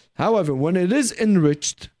 However, when it is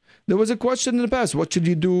enriched, there was a question in the past. What should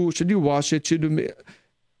you do? Should you wash it?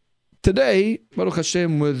 Today, Baruch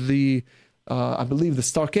Hashem, with the, I believe the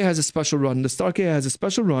Star K has a special run. The Star K has a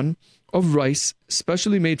special run of rice,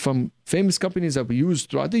 specially made from famous companies that we use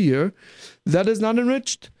throughout the year, that is not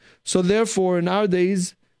enriched. So therefore, in our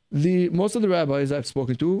days, most of the rabbis I've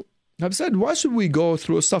spoken to have said, why should we go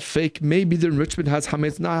through a stuff fake? Maybe the enrichment has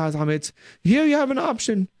hametz, not has hametz. Here you have an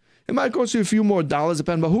option. It might cost you a few more dollars,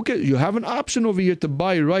 depending, but who cares? You have an option over here to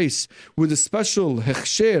buy rice with a special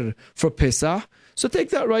hechsher for Pesach. So take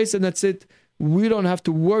that rice and that's it. We don't have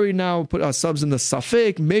to worry now, put ourselves in the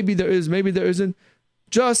safek. Maybe there is, maybe there isn't.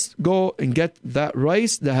 Just go and get that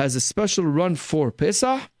rice that has a special run for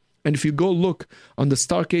Pesach. And if you go look on the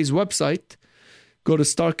Star K's website, go to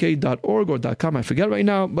stark.org or .com, I forget right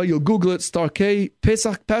now, but you'll Google it, Star K,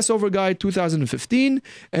 Pesach Passover Guide 2015,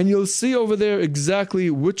 and you'll see over there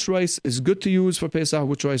exactly which rice is good to use for Pesach,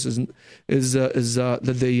 which rice is that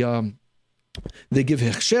they give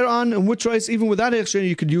hechsher on, and which rice, even without hechsher,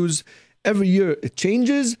 you could use. Every year it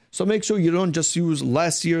changes, so make sure you don't just use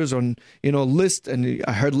last year's on list, and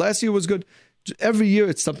I heard last year was good. Every year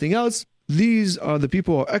it's something else. These are the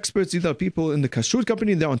people who are experts. These are people in the kashrut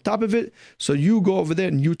company. They're on top of it. So you go over there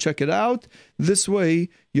and you check it out. This way,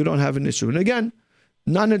 you don't have an issue. And again,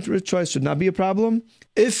 non-enriched rice should not be a problem.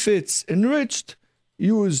 If it's enriched,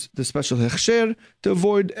 use the special hechsher to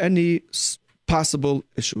avoid any possible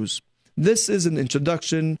issues. This is an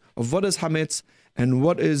introduction of what is hametz and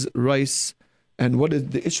what is rice and what is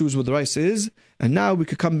the issues with rice is. And now we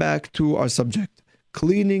could come back to our subject.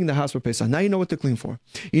 Cleaning the house for Pesach. Now you know what to clean for.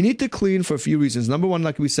 You need to clean for a few reasons. Number one,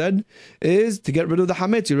 like we said, is to get rid of the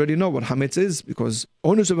hametz. You already know what hametz is, because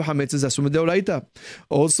ownership of hametz is asum deoraita.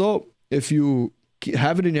 Also, if you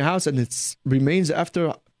have it in your house and it remains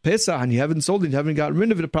after Pesach and you haven't sold it, you haven't gotten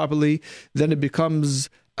rid of it properly, then it becomes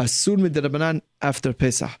asur mid'rabanan after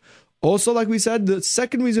Pesach. Also, like we said, the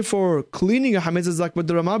second reason for cleaning a hametz is like what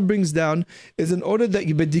the Ramah brings down, is in order that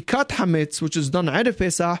bedikat hametz, which is done Erev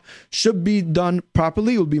Pesach, should be done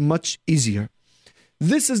properly. It will be much easier.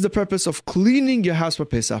 This is the purpose of cleaning your house for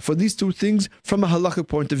Pesach, for these two things from a halakhic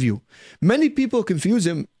point of view. Many people confuse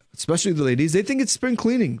him, especially the ladies. They think it's spring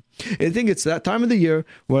cleaning. They think it's that time of the year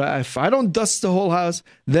where if I don't dust the whole house,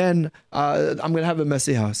 then I'm going to have a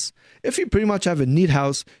messy house. If you pretty much have a neat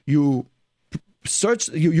house, you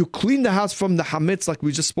clean the house from the hametz like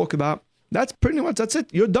we just spoke about. That's it.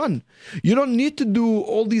 You're done. You don't need to do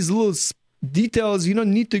all these little details. You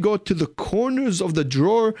don't need to go to the corners of the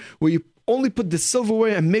drawer where you only put the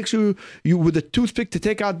silverware and make sure you with a toothpick to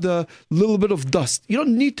take out the little bit of dust. You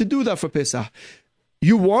don't need to do that for Pesach.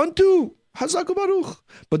 You want to? Hazaku Baruch.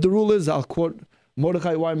 But the rule is, I'll quote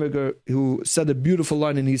Mordechai Weinberger, who said a beautiful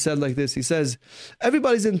line, and he said like this. He says,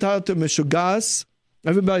 everybody's entitled to meshugas.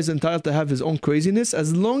 Everybody's entitled to have his own craziness,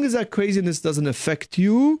 as long as that craziness doesn't affect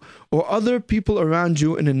you or other people around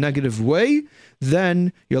you in a negative way.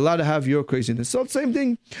 Then you're allowed to have your craziness. So same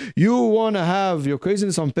thing. You want to have your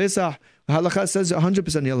craziness on Pesach. Halakha says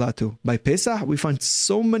 100% you're allowed to. By Pesach, we find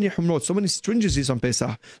so many humrot, so many stringencies on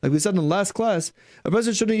Pesach. Like we said in the last class, a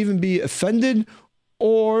person shouldn't even be offended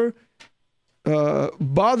or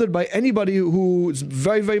bothered by anybody who's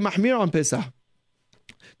very, very mahmir on Pesach.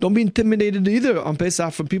 Don't be intimidated either on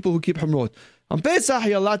Pesach from people who keep humrot. On Pesach,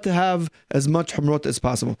 you're allowed to have as much humrot as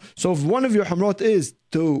possible. So if one of your humrot is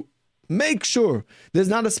to Make sure there's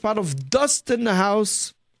not a spot of dust in the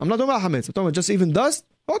house. I'm not talking about hametz. I'm talking about just even dust.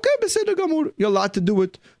 Okay, beseder gamur. You're allowed to do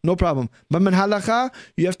it. No problem. But min halacha,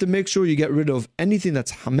 you have to make sure you get rid of anything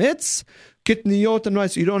that's hametz. Kitniyot and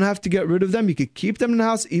rice, you don't have to get rid of them. You could keep them in the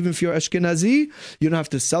house, even if you're Ashkenazi. You don't have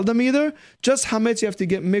to sell them either. Just hametz, you have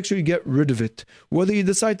to make sure you get rid of it. Whether you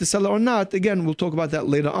decide to sell it or not, again, we'll talk about that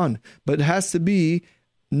later on. But it has to be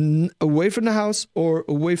away from the house or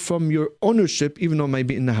away from your ownership, even though it might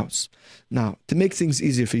be in the house. Now, to make things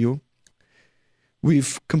easier for you,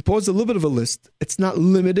 we've composed a little bit of a list. It's not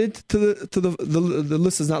limited to the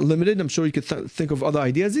list is not limited. I'm sure you could think of other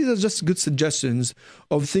ideas. These are just good suggestions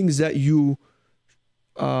of things that you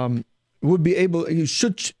you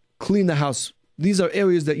should clean the house. These are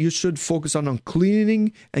areas that you should focus on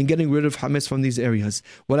cleaning and getting rid of hametz from these areas.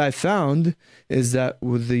 What I found is that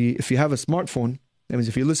if you have a smartphone, that means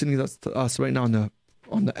if you're listening to us right now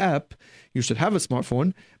on the app, you should have a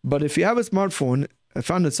smartphone. But if you have a smartphone, I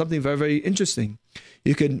found it something very, very interesting.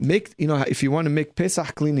 You can make, if you want to make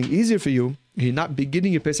Pesach cleaning easier for you, you're not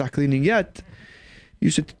beginning your Pesach cleaning yet, you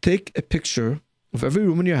should take a picture of every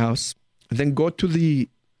room in your house and then go to the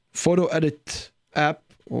photo edit app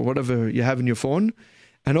or whatever you have in your phone.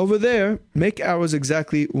 And over there, make arrows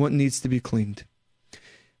exactly what needs to be cleaned.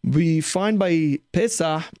 We find by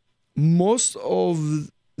Pesach, most of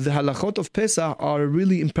the halachot of Pesach are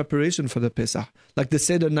really in preparation for the Pesach, like the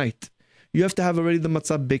Seder night. You have to have already the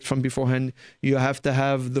matzah baked from beforehand. You have to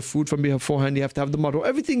have the food from beforehand. You have to have the maror.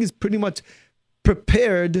 Everything is pretty much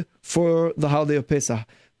prepared for the holiday of Pesach.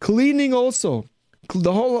 Cleaning also.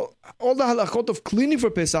 All the halachot of cleaning for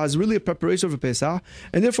Pesach is really a preparation for Pesach.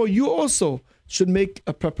 And therefore you also should make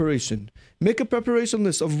a preparation. Make a preparation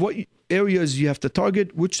list of what areas you have to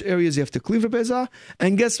target, which areas you have to clean for Pesach,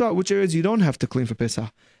 and guess what? Which areas you don't have to clean for Pesach.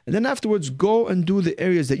 And then afterwards, go and do the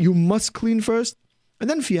areas that you must clean first. And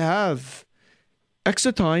then if you have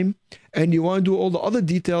extra time and you want to do all the other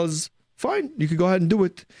details, fine, you can go ahead and do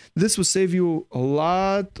it. This will save you a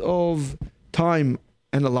lot of time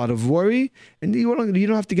and a lot of worry. And you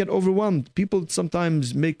don't have to get overwhelmed. People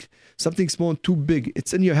sometimes make something small too big.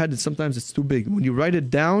 It's in your head and sometimes it's too big. When you write it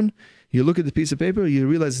down, you look at the piece of paper, you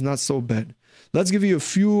realize it's not so bad. Let's give you a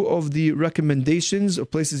few of the recommendations or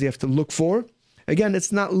places you have to look for. Again,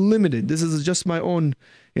 it's not limited. This is just my own,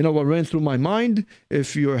 what ran through my mind.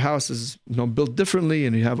 If your house is built differently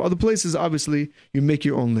and you have other places, obviously, you make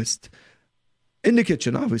your own list. In the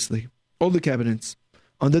kitchen, obviously, all the cabinets,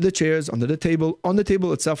 under the chairs, under the table. On the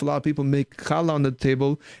table itself, a lot of people make challah on the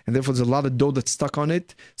table, and therefore there's a lot of dough that's stuck on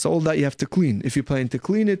it. So all that you have to clean. If you plan to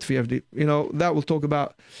clean it, if you have to, that we'll talk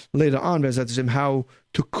about later on, how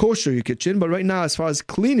to kosher your kitchen. But right now, as far as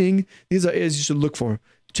cleaning, these are areas you should look for.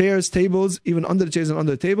 Chairs, tables, even under the chairs and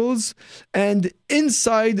under the tables, and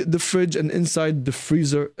inside the fridge and inside the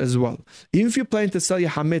freezer as well. Even if you're planning to sell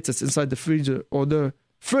your hametz that's inside the freezer or the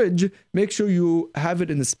fridge, make sure you have it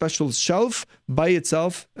in a special shelf by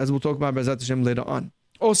itself, as we'll talk about B'ezrat Hashem later on.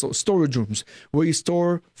 Also, storage rooms where you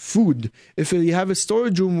store food. If you have a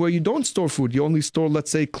storage room where you don't store food, you only store, let's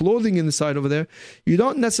say, clothing inside over there, you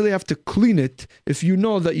don't necessarily have to clean it if you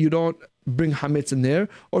know that you don't bring hametz in there,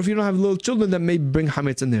 or if you don't have little children that may bring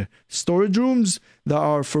hametz in there. Storage rooms that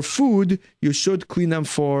are for food, you should clean them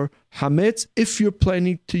for hametz if you're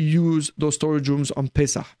planning to use those storage rooms on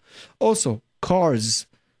Pesach. Also, cars.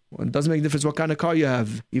 Well, it doesn't make a difference what kind of car you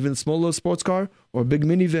have, even a small little sports car or a big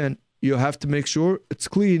minivan. You have to make sure it's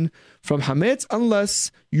clean from hametz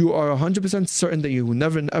unless you are 100% certain that you will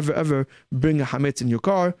never, ever, ever bring a hametz in your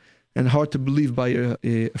car. And hard to believe by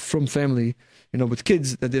a from family, with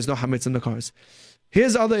kids, that there's no hametz in the cars.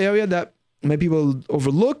 Here's the other area that many people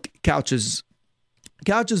overlook: couches.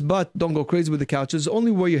 Couches, but don't go crazy with the couches. Only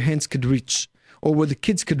where your hands could reach, or where the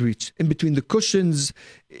kids could reach. In between the cushions,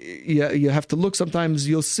 you have to look. Sometimes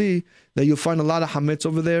you'll see that you'll find a lot of hametz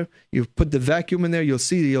over there. You put the vacuum in there, you'll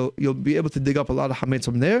see you'll be able to dig up a lot of hametz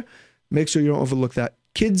from there. Make sure you don't overlook that.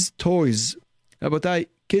 Kids' toys. Rabotai,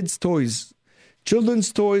 kids' toys.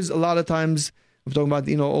 Children's toys, a lot of times, I'm talking about,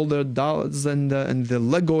 all the dolls and the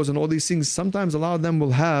Legos and all these things. Sometimes a lot of them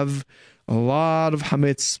will have a lot of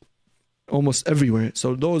hametz almost everywhere.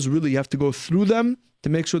 So those really, you have to go through them to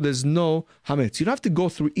make sure there's no hametz. You don't have to go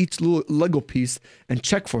through each little Lego piece and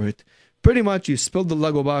check for it. Pretty much, you spill the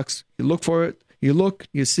Lego box, you look for it, you look,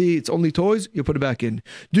 you see it's only toys, you put it back in.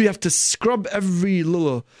 Do you have to scrub every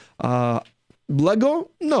little Lego?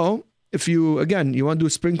 No. If you want to do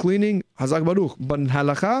spring cleaning, Hazak Baruch, but in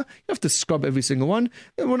halakha, you have to scrub every single one.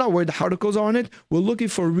 And we're not worried the particles are on it. We're looking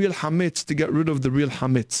for real hametz to get rid of the real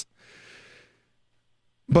hametz.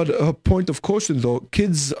 But a point of caution though,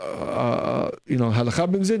 kids, halakha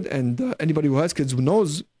brings it, and anybody who has kids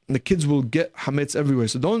knows the kids will get hametz everywhere.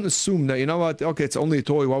 So don't assume that, okay, it's only a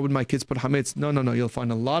toy, why would my kids put hametz? No. You'll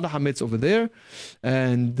find a lot of hametz over there.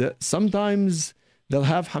 And sometimes they'll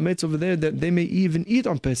have hametz over there that they may even eat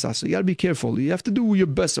on Pesach. So you gotta be careful. You have to do your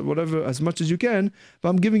best at whatever, as much as you can. But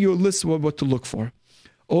I'm giving you a list of what to look for.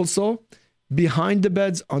 Also, behind the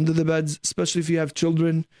beds, under the beds, especially if you have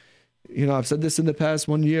children. I've said this in the past,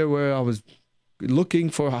 one year where I was looking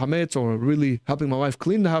for hametz or really helping my wife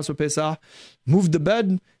clean the house for Pesach, moved the bed,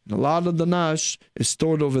 and a lot of the nash is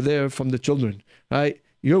stored over there from the children, right?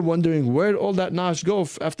 You're wondering, where'd all that nash go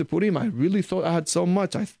after Purim? I really thought I had so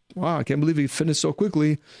much. Wow, I can't believe it finished so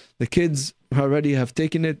quickly. The kids already have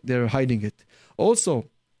taken it. They're hiding it. Also,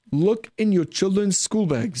 look in your children's school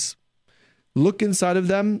bags. Look inside of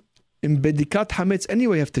them. In bedikat hametz,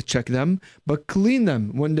 anyway, you have to check them, but clean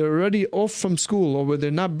them when they're already off from school or when they're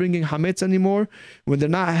not bringing hametz anymore, when they're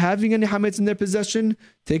not having any hametz in their possession.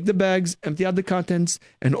 Take the bags, empty out the contents,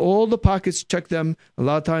 and all the pockets, check them. A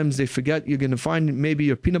lot of times they forget. You're going to find maybe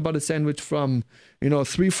your peanut butter sandwich from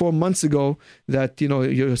 3-4 months ago that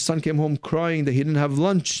your son came home crying that he didn't have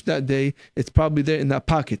lunch that day. It's probably there in that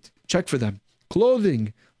pocket. Check for them.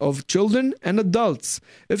 Clothing of children and adults.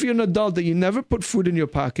 If you're an adult that you never put food in your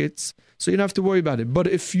pockets, so you don't have to worry about it. But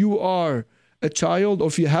if you are a child, or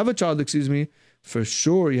if you have a child, for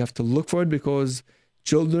sure you have to look for it, because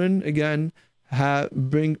children, again,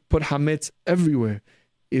 put hametz everywhere.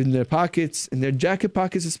 In their pockets, in their jacket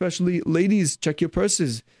pockets especially. Ladies, check your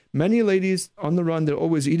purses. Many ladies on the run, they're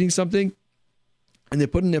always eating something, and they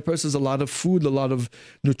put in their purses a lot of food, a lot of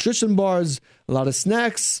nutrition bars, a lot of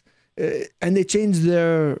snacks, and they change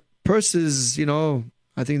their purses,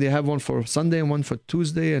 I think they have one for Sunday and one for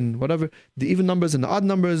Tuesday and whatever. The even numbers and the odd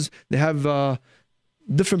numbers, they have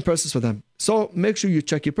different purses for them. So make sure you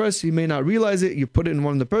check your purse. You may not realize it. You put it in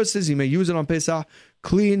one of the purses. You may use it on Pesach.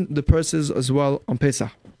 Clean the purses as well on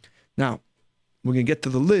Pesach. Now, we're going to get to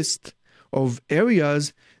the list of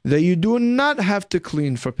areas that you do not have to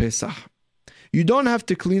clean for Pesach. You don't have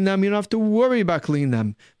to clean them. You don't have to worry about cleaning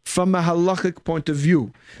them from a halachic point of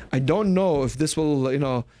view. I don't know if this will,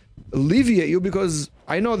 alleviate you, because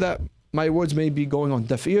I know that my words may be going on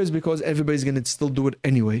deaf ears, because everybody's going to still do it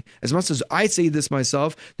anyway. As much as I say this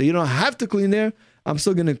myself, that you don't have to clean there, I'm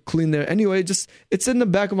still going to clean there anyway. Just, it's in the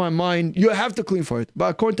back of my mind. You have to clean for it.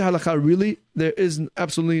 But according to halakha, really, there is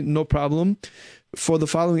absolutely no problem. For the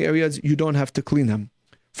following areas, you don't have to clean them.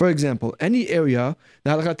 For example, any area,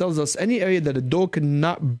 the halakha tells us, any area that a dog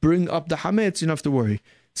cannot bring up the hametz, you don't have to worry.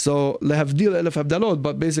 So, lehavdil elef havdalot,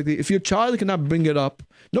 but basically, if your child cannot bring it up,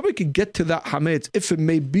 nobody can get to that hametz, if it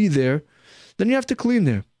may be there, then you have to clean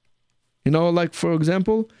there. Like for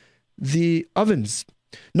example, the ovens.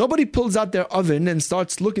 Nobody pulls out their oven and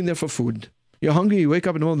starts looking there for food. You're hungry, you wake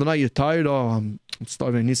up in the middle of the night, you're tired, I'm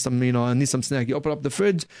starving, I need some snack. You open up the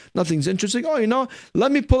fridge, nothing's interesting.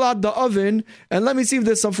 Let me pull out the oven and let me see if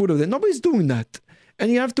there's some food over there. Nobody's doing that.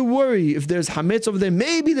 And you have to worry if there's hametz over there.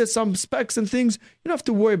 Maybe there's some specks and things. You don't have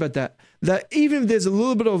to worry about that. That even if there's a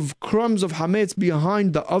little bit of crumbs of hametz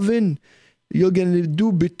behind the oven, you're going to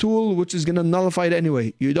do bitul, which is going to nullify it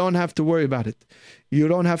anyway. You don't have to worry about it. You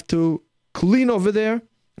don't have to clean over there.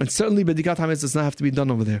 And certainly bedikat hametz does not have to be done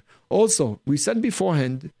over there. Also, we said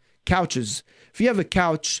beforehand, couches. If you have a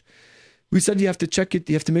couch, we said you have to check it.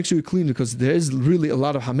 You have to make sure you clean it, because there is really a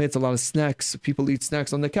lot of hametz, a lot of snacks. People eat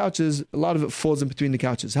snacks on the couches. A lot of it falls in between the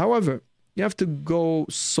couches. However, you have to go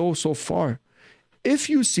so far. If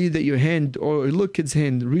you see that your hand or a little kid's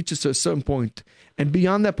hand reaches to a certain point, and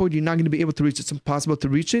beyond that point you're not going to be able to reach it, it's impossible to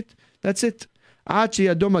reach it, that's it. Wherever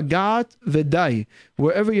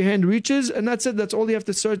your hand reaches, and that's it. That's all you have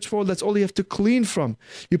to search for. That's all you have to clean from.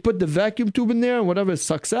 You put the vacuum tube in there, and whatever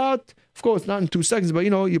sucks out. Of course, not in 2 seconds, but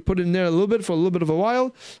you put it in there a little bit for a little bit of a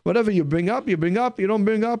while. Whatever you bring up. You don't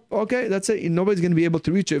bring up. Okay, that's it. Nobody's going to be able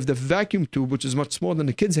to reach it. If the vacuum tube, which is much smaller than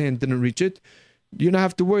the kid's hand, didn't reach it, you don't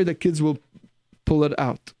have to worry that kids will pull it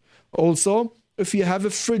out. Also, if you have a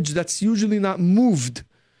fridge that's usually not moved,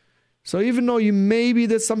 so even though maybe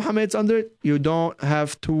there's some hametz under it, you don't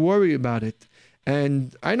have to worry about it.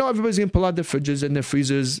 And I know everybody's going to pull out their fridges and their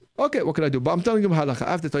freezers. Okay, what can I do? But I'm telling you halakha. I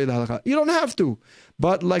have to tell you the halakha. You don't have to.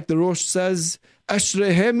 But like the Rosh says,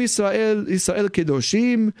 Ashrehem Israel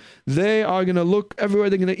Kedoshim, they are going to look everywhere.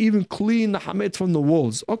 They're going to even clean the hametz from the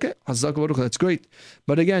walls. Okay, that's great.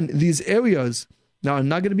 But again, these areas now are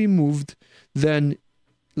not going to be moved. Then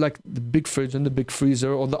like the big fridge and the big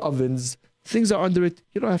freezer or the ovens, things are under it.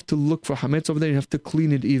 You don't have to look for hametz over there. You have to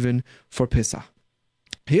clean it even for Pesach.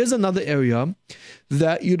 Here's another area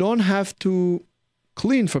that you don't have to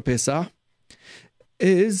clean for Pesach.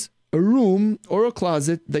 is a room or a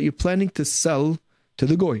closet that you're planning to sell to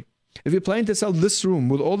the goy. If you're planning to sell this room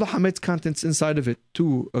with all the hametz contents inside of it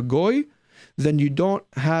to a goy, then you don't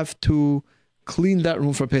have to clean that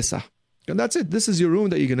room for Pesach. And that's it. This is your room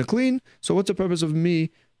that you're going to clean. So what's the purpose of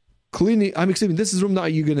me cleaning? This is room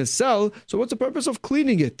that you're going to sell. So what's the purpose of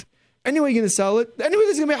cleaning it? Anyway, you're going to sell it. Anyway,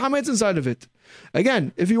 there's going to be hametz inside of it.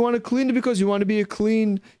 Again, if you want to clean it because you want to be a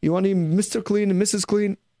clean, you want to be Mr. Clean and Mrs.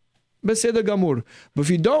 Clean, Beseder Gamur. But if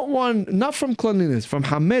you don't want, not from cleanliness, from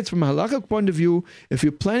hametz, from a halakhic point of view, if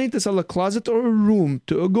you're planning to sell a closet or a room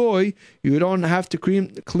to a goy, you don't have to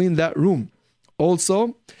clean that room.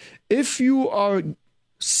 Also, if you are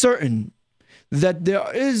certain that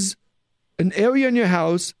there is an area in your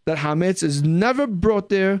house that hametz is never brought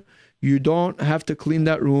there, you don't have to clean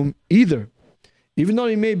that room either. Even though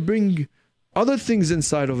you may bring other things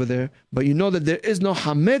inside over there, but you know that there is no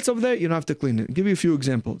hametz over there, you don't have to clean it. I'll give you a few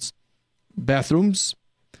examples. Bathrooms,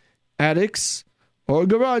 attics, or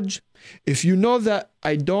garage. If you know that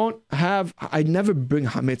I never bring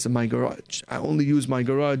hametz in my garage. I only use my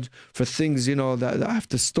garage for things, that I have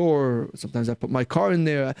to store. Sometimes I put my car in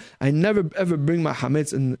there. I never ever bring my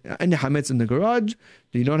hametz any hametz in the garage.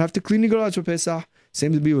 You don't have to clean the garage for Pesach.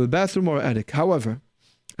 Same to be with bathroom or attic. However,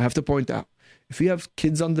 I have to point out, if you have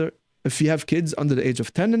kids under the age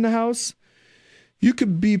of 10 in the house, you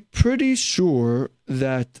could be pretty sure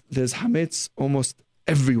that there's hametz almost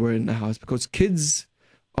everywhere in the house because kids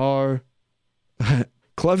are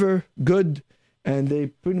clever, good, and they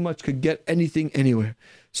pretty much could get anything anywhere.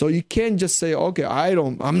 So you can't just say, okay, I'm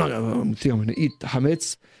going to eat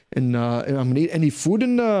hametz and I'm going to eat any food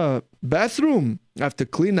in the bathroom. I have to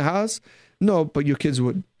clean the house. No, but your kids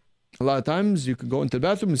would. A lot of times you could go into the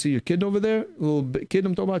bathroom and see your kid over there, a little kid,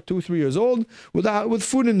 I'm talking about 2-3 years old, with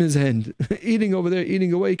food in his hand, eating over there,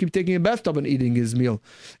 eating away. He keeps taking a bathtub and eating his meal.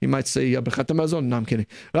 You might say, no, I'm kidding.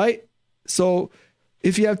 Right? So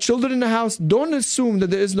if you have children in the house, don't assume that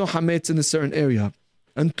there is no hametz in a certain area.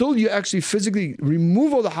 Until you actually physically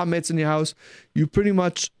remove all the hametz in your house, you pretty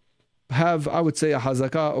much have, I would say, a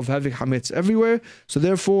hazakah of having hametz everywhere. So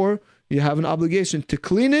therefore, you have an obligation to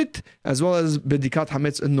clean it as well as bedikat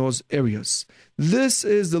hametz in those areas. This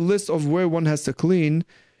is the list of where one has to clean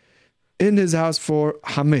in his house for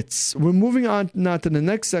hametz. We're moving on now to the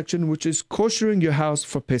next section, which is koshering your house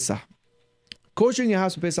for Pesach. Koshering your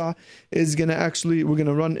house for Pesach is we're going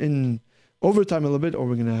to run in overtime a little bit, or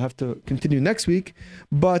we're going to have to continue next week.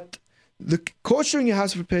 But the koshering your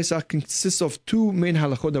house for Pesach consists of two main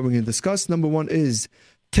halachot that we're going to discuss. Number one is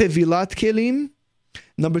tevilat kelim.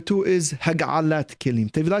 Number two is hag'alat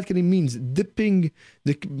kelim. Tevilat kelim means dipping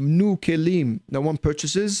the new kelim that one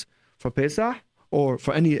purchases for Pesach or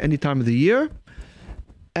for any time of the year.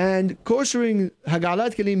 And koshering,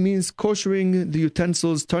 hag'alat kelim means koshering the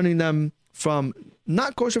utensils, turning them from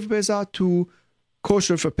not kosher for Pesach to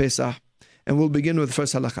kosher for Pesach. And we'll begin with the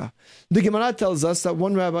first halakha. The Gemara tells us that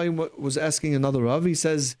one rabbi was asking another Rav. He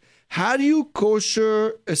says, how do you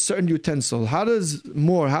kosher a certain utensil? How does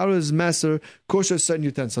master kosher a certain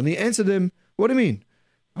utensil? And he answered him, what do you mean?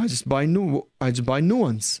 I just buy new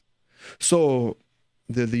ones. So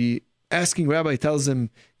the asking rabbi tells him,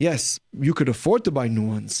 yes, you could afford to buy new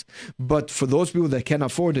ones. But for those people that can't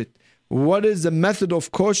afford it, what is the method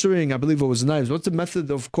of koshering? I believe it was knives. What's the method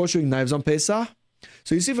of koshering knives on Pesach?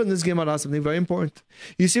 So you see from this Gemara something very important.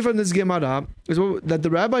 You see from this Gemara that the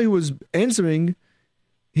rabbi who was answering,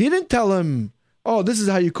 he didn't tell him, oh, this is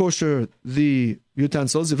how you kosher the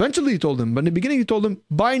utensils. Eventually he told him, but in the beginning he told him,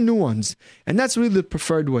 buy new ones. And that's really the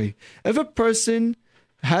preferred way. If a person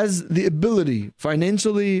has the ability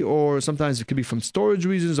financially, or sometimes it could be from storage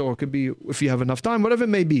reasons, or it could be if you have enough time, whatever it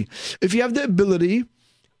may be. If you have the ability,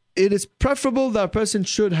 it is preferable that a person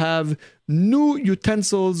should have new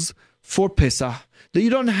utensils for Pesach, that you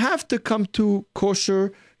don't have to come to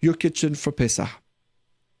kosher your kitchen for Pesach.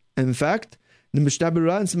 In fact, the Mishnah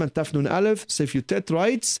Berurah in Siman Taf Nun Aleph, Seif Yutet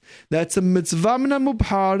writes that it's a mitzvah min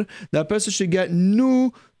mubhar that a person should get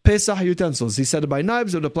new Pesach utensils. He said it by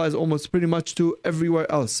knives, it applies almost pretty much to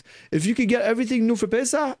everywhere else. If you could get everything new for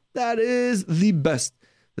Pesach, that is the best.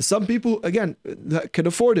 Some people, again, that could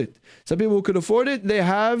afford it. Some people who could afford it, they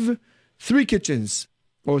have 3 kitchens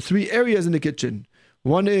or 3 areas in the kitchen.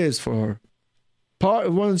 One is for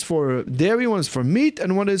dairy, one is for meat,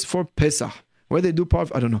 and one is for Pesach. Where they do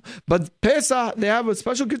I don't know. But Pesach, they have a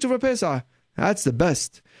special kitchen for Pesach. That's the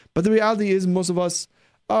best. But the reality is most of us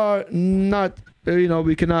are not,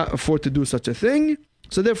 we cannot afford to do such a thing.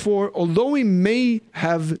 So therefore, although we may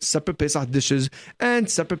have separate Pesach dishes and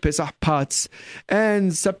separate Pesach pots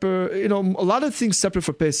and separate, a lot of things separate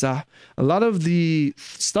for Pesach, a lot of the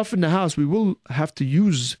stuff in the house we will have to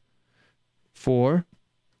use for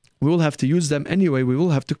we will have to use them anyway. We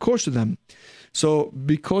will have to kosher them. So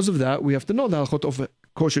because of that, we have to know the halachot of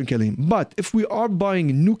kosher kelim. But if we are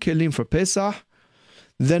buying new kelim for Pesach,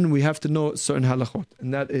 then we have to know certain halachot,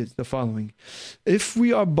 and that is the following. If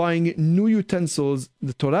we are buying new utensils,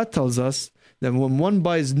 the Torah tells us that when one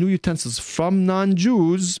buys new utensils from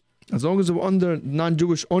non-Jews, as long as we're under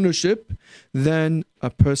non-Jewish ownership, then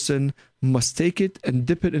a person must take it and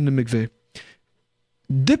dip it in the mikveh.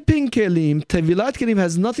 Dipping kelim, tevilat kelim,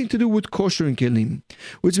 has nothing to do with koshering kelim,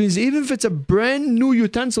 which means even if it's a brand new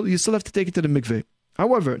utensil, you still have to take it to the mikveh.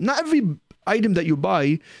 However, not every item that you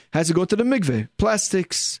buy has to go to the mikveh.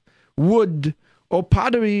 Plastics, wood, or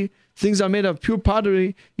pottery, things are made of pure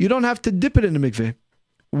pottery, you don't have to dip it in the mikveh.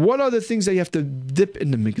 What are the things that you have to dip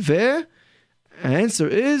in the mikveh? Answer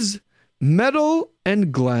is metal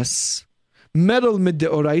and glass. Metal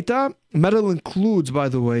middeoraita. Metal includes, by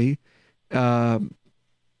the way,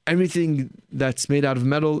 everything that's made out of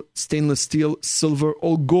metal, stainless steel, silver,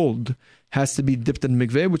 or gold has to be dipped in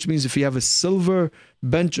mikveh, which means if you have a silver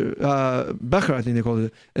becher, I think they call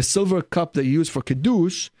it, a silver cup that you use for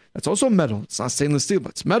kiddush, that's also metal. It's not stainless steel,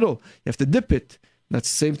 but it's metal. You have to dip it. That's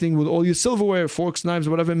the same thing with all your silverware, forks, knives,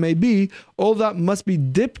 whatever it may be. All that must be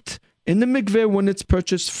dipped in the mikveh when it's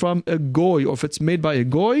purchased from a goy, or if it's made by a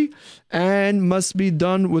goy, and must be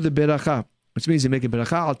done with a beracha, which means you make a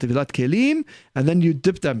beracha al tevilat kelim, and then you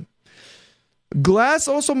dip them. Glass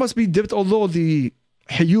also must be dipped, although the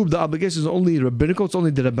hiyub, the obligation, is only rabbinical, it's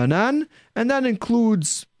only the rabbanan, and that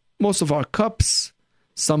includes most of our cups,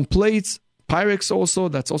 some plates, Pyrex also,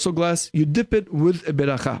 that's also glass. You dip it with a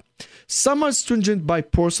beracha. Some are stringent by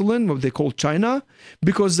porcelain, what they call china,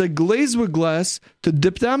 because they're glazed with glass to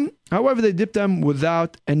dip them. However, they dip them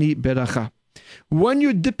without any beracha. When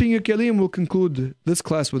you're dipping your kelim, we'll conclude this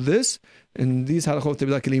class with this, and these halachot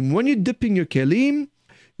tevilat kelim. When you're dipping your kelim,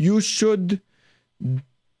 you should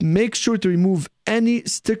make sure to remove any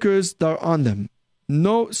stickers that are on them.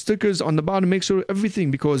 No stickers on the bottom. Make sure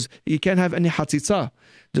everything, because you can't have any hatzitza.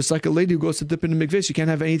 Just like a lady who goes to dip in the mikveh, she can't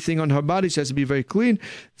have anything on her body. She has to be very clean.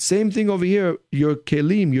 Same thing over here. Your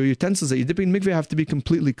kelim, your utensils that you dip in mikveh have to be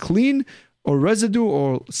completely clean, or residue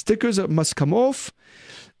or stickers that must come off.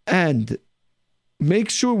 And make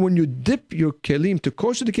sure when you dip your kelim, to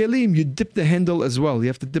kosher the kelim, you dip the handle as well. You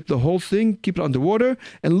have to dip the whole thing, keep it underwater,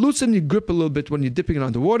 and loosen your grip a little bit when you're dipping it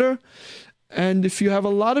underwater. And if you have a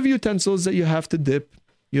lot of utensils that you have to dip,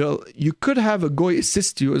 you could have a goy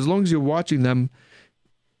assist you, as long as you're watching them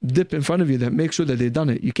dip in front of you, that make sure that they've done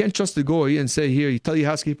it. You can't trust the goy and say, here, you tell your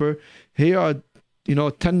housekeeper, here are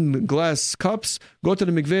 10 glass cups, go to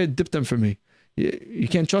the mikveh, dip them for me. You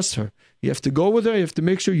can't trust her. You have to go with her, you have to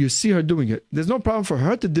make sure you see her doing it. There's no problem for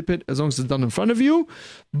her to dip it as long as it's done in front of you,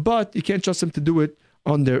 but you can't trust them to do it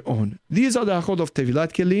on their own. These are the halachot of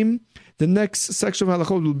tevilat kelim. The next section of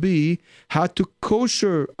halachot will be how to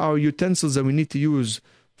kosher our utensils that we need to use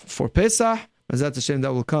for Pesach. Bezat Hashem,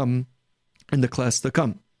 that will come in the class to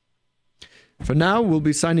come. For now, we'll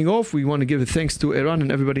be signing off. We want to give thanks to Eran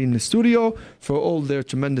and everybody in the studio for all their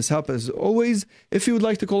tremendous help as always. If you would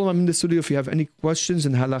like to call them, I'm in the studio. If you have any questions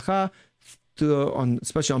in halakha,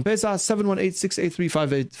 especially on Pesach,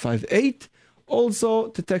 718-683-5858. Also,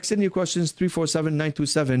 to text in your questions,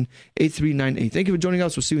 347-927-8398. Thank you for joining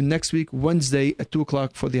us. We'll see you next week, Wednesday at 2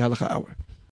 o'clock for the halakha hour.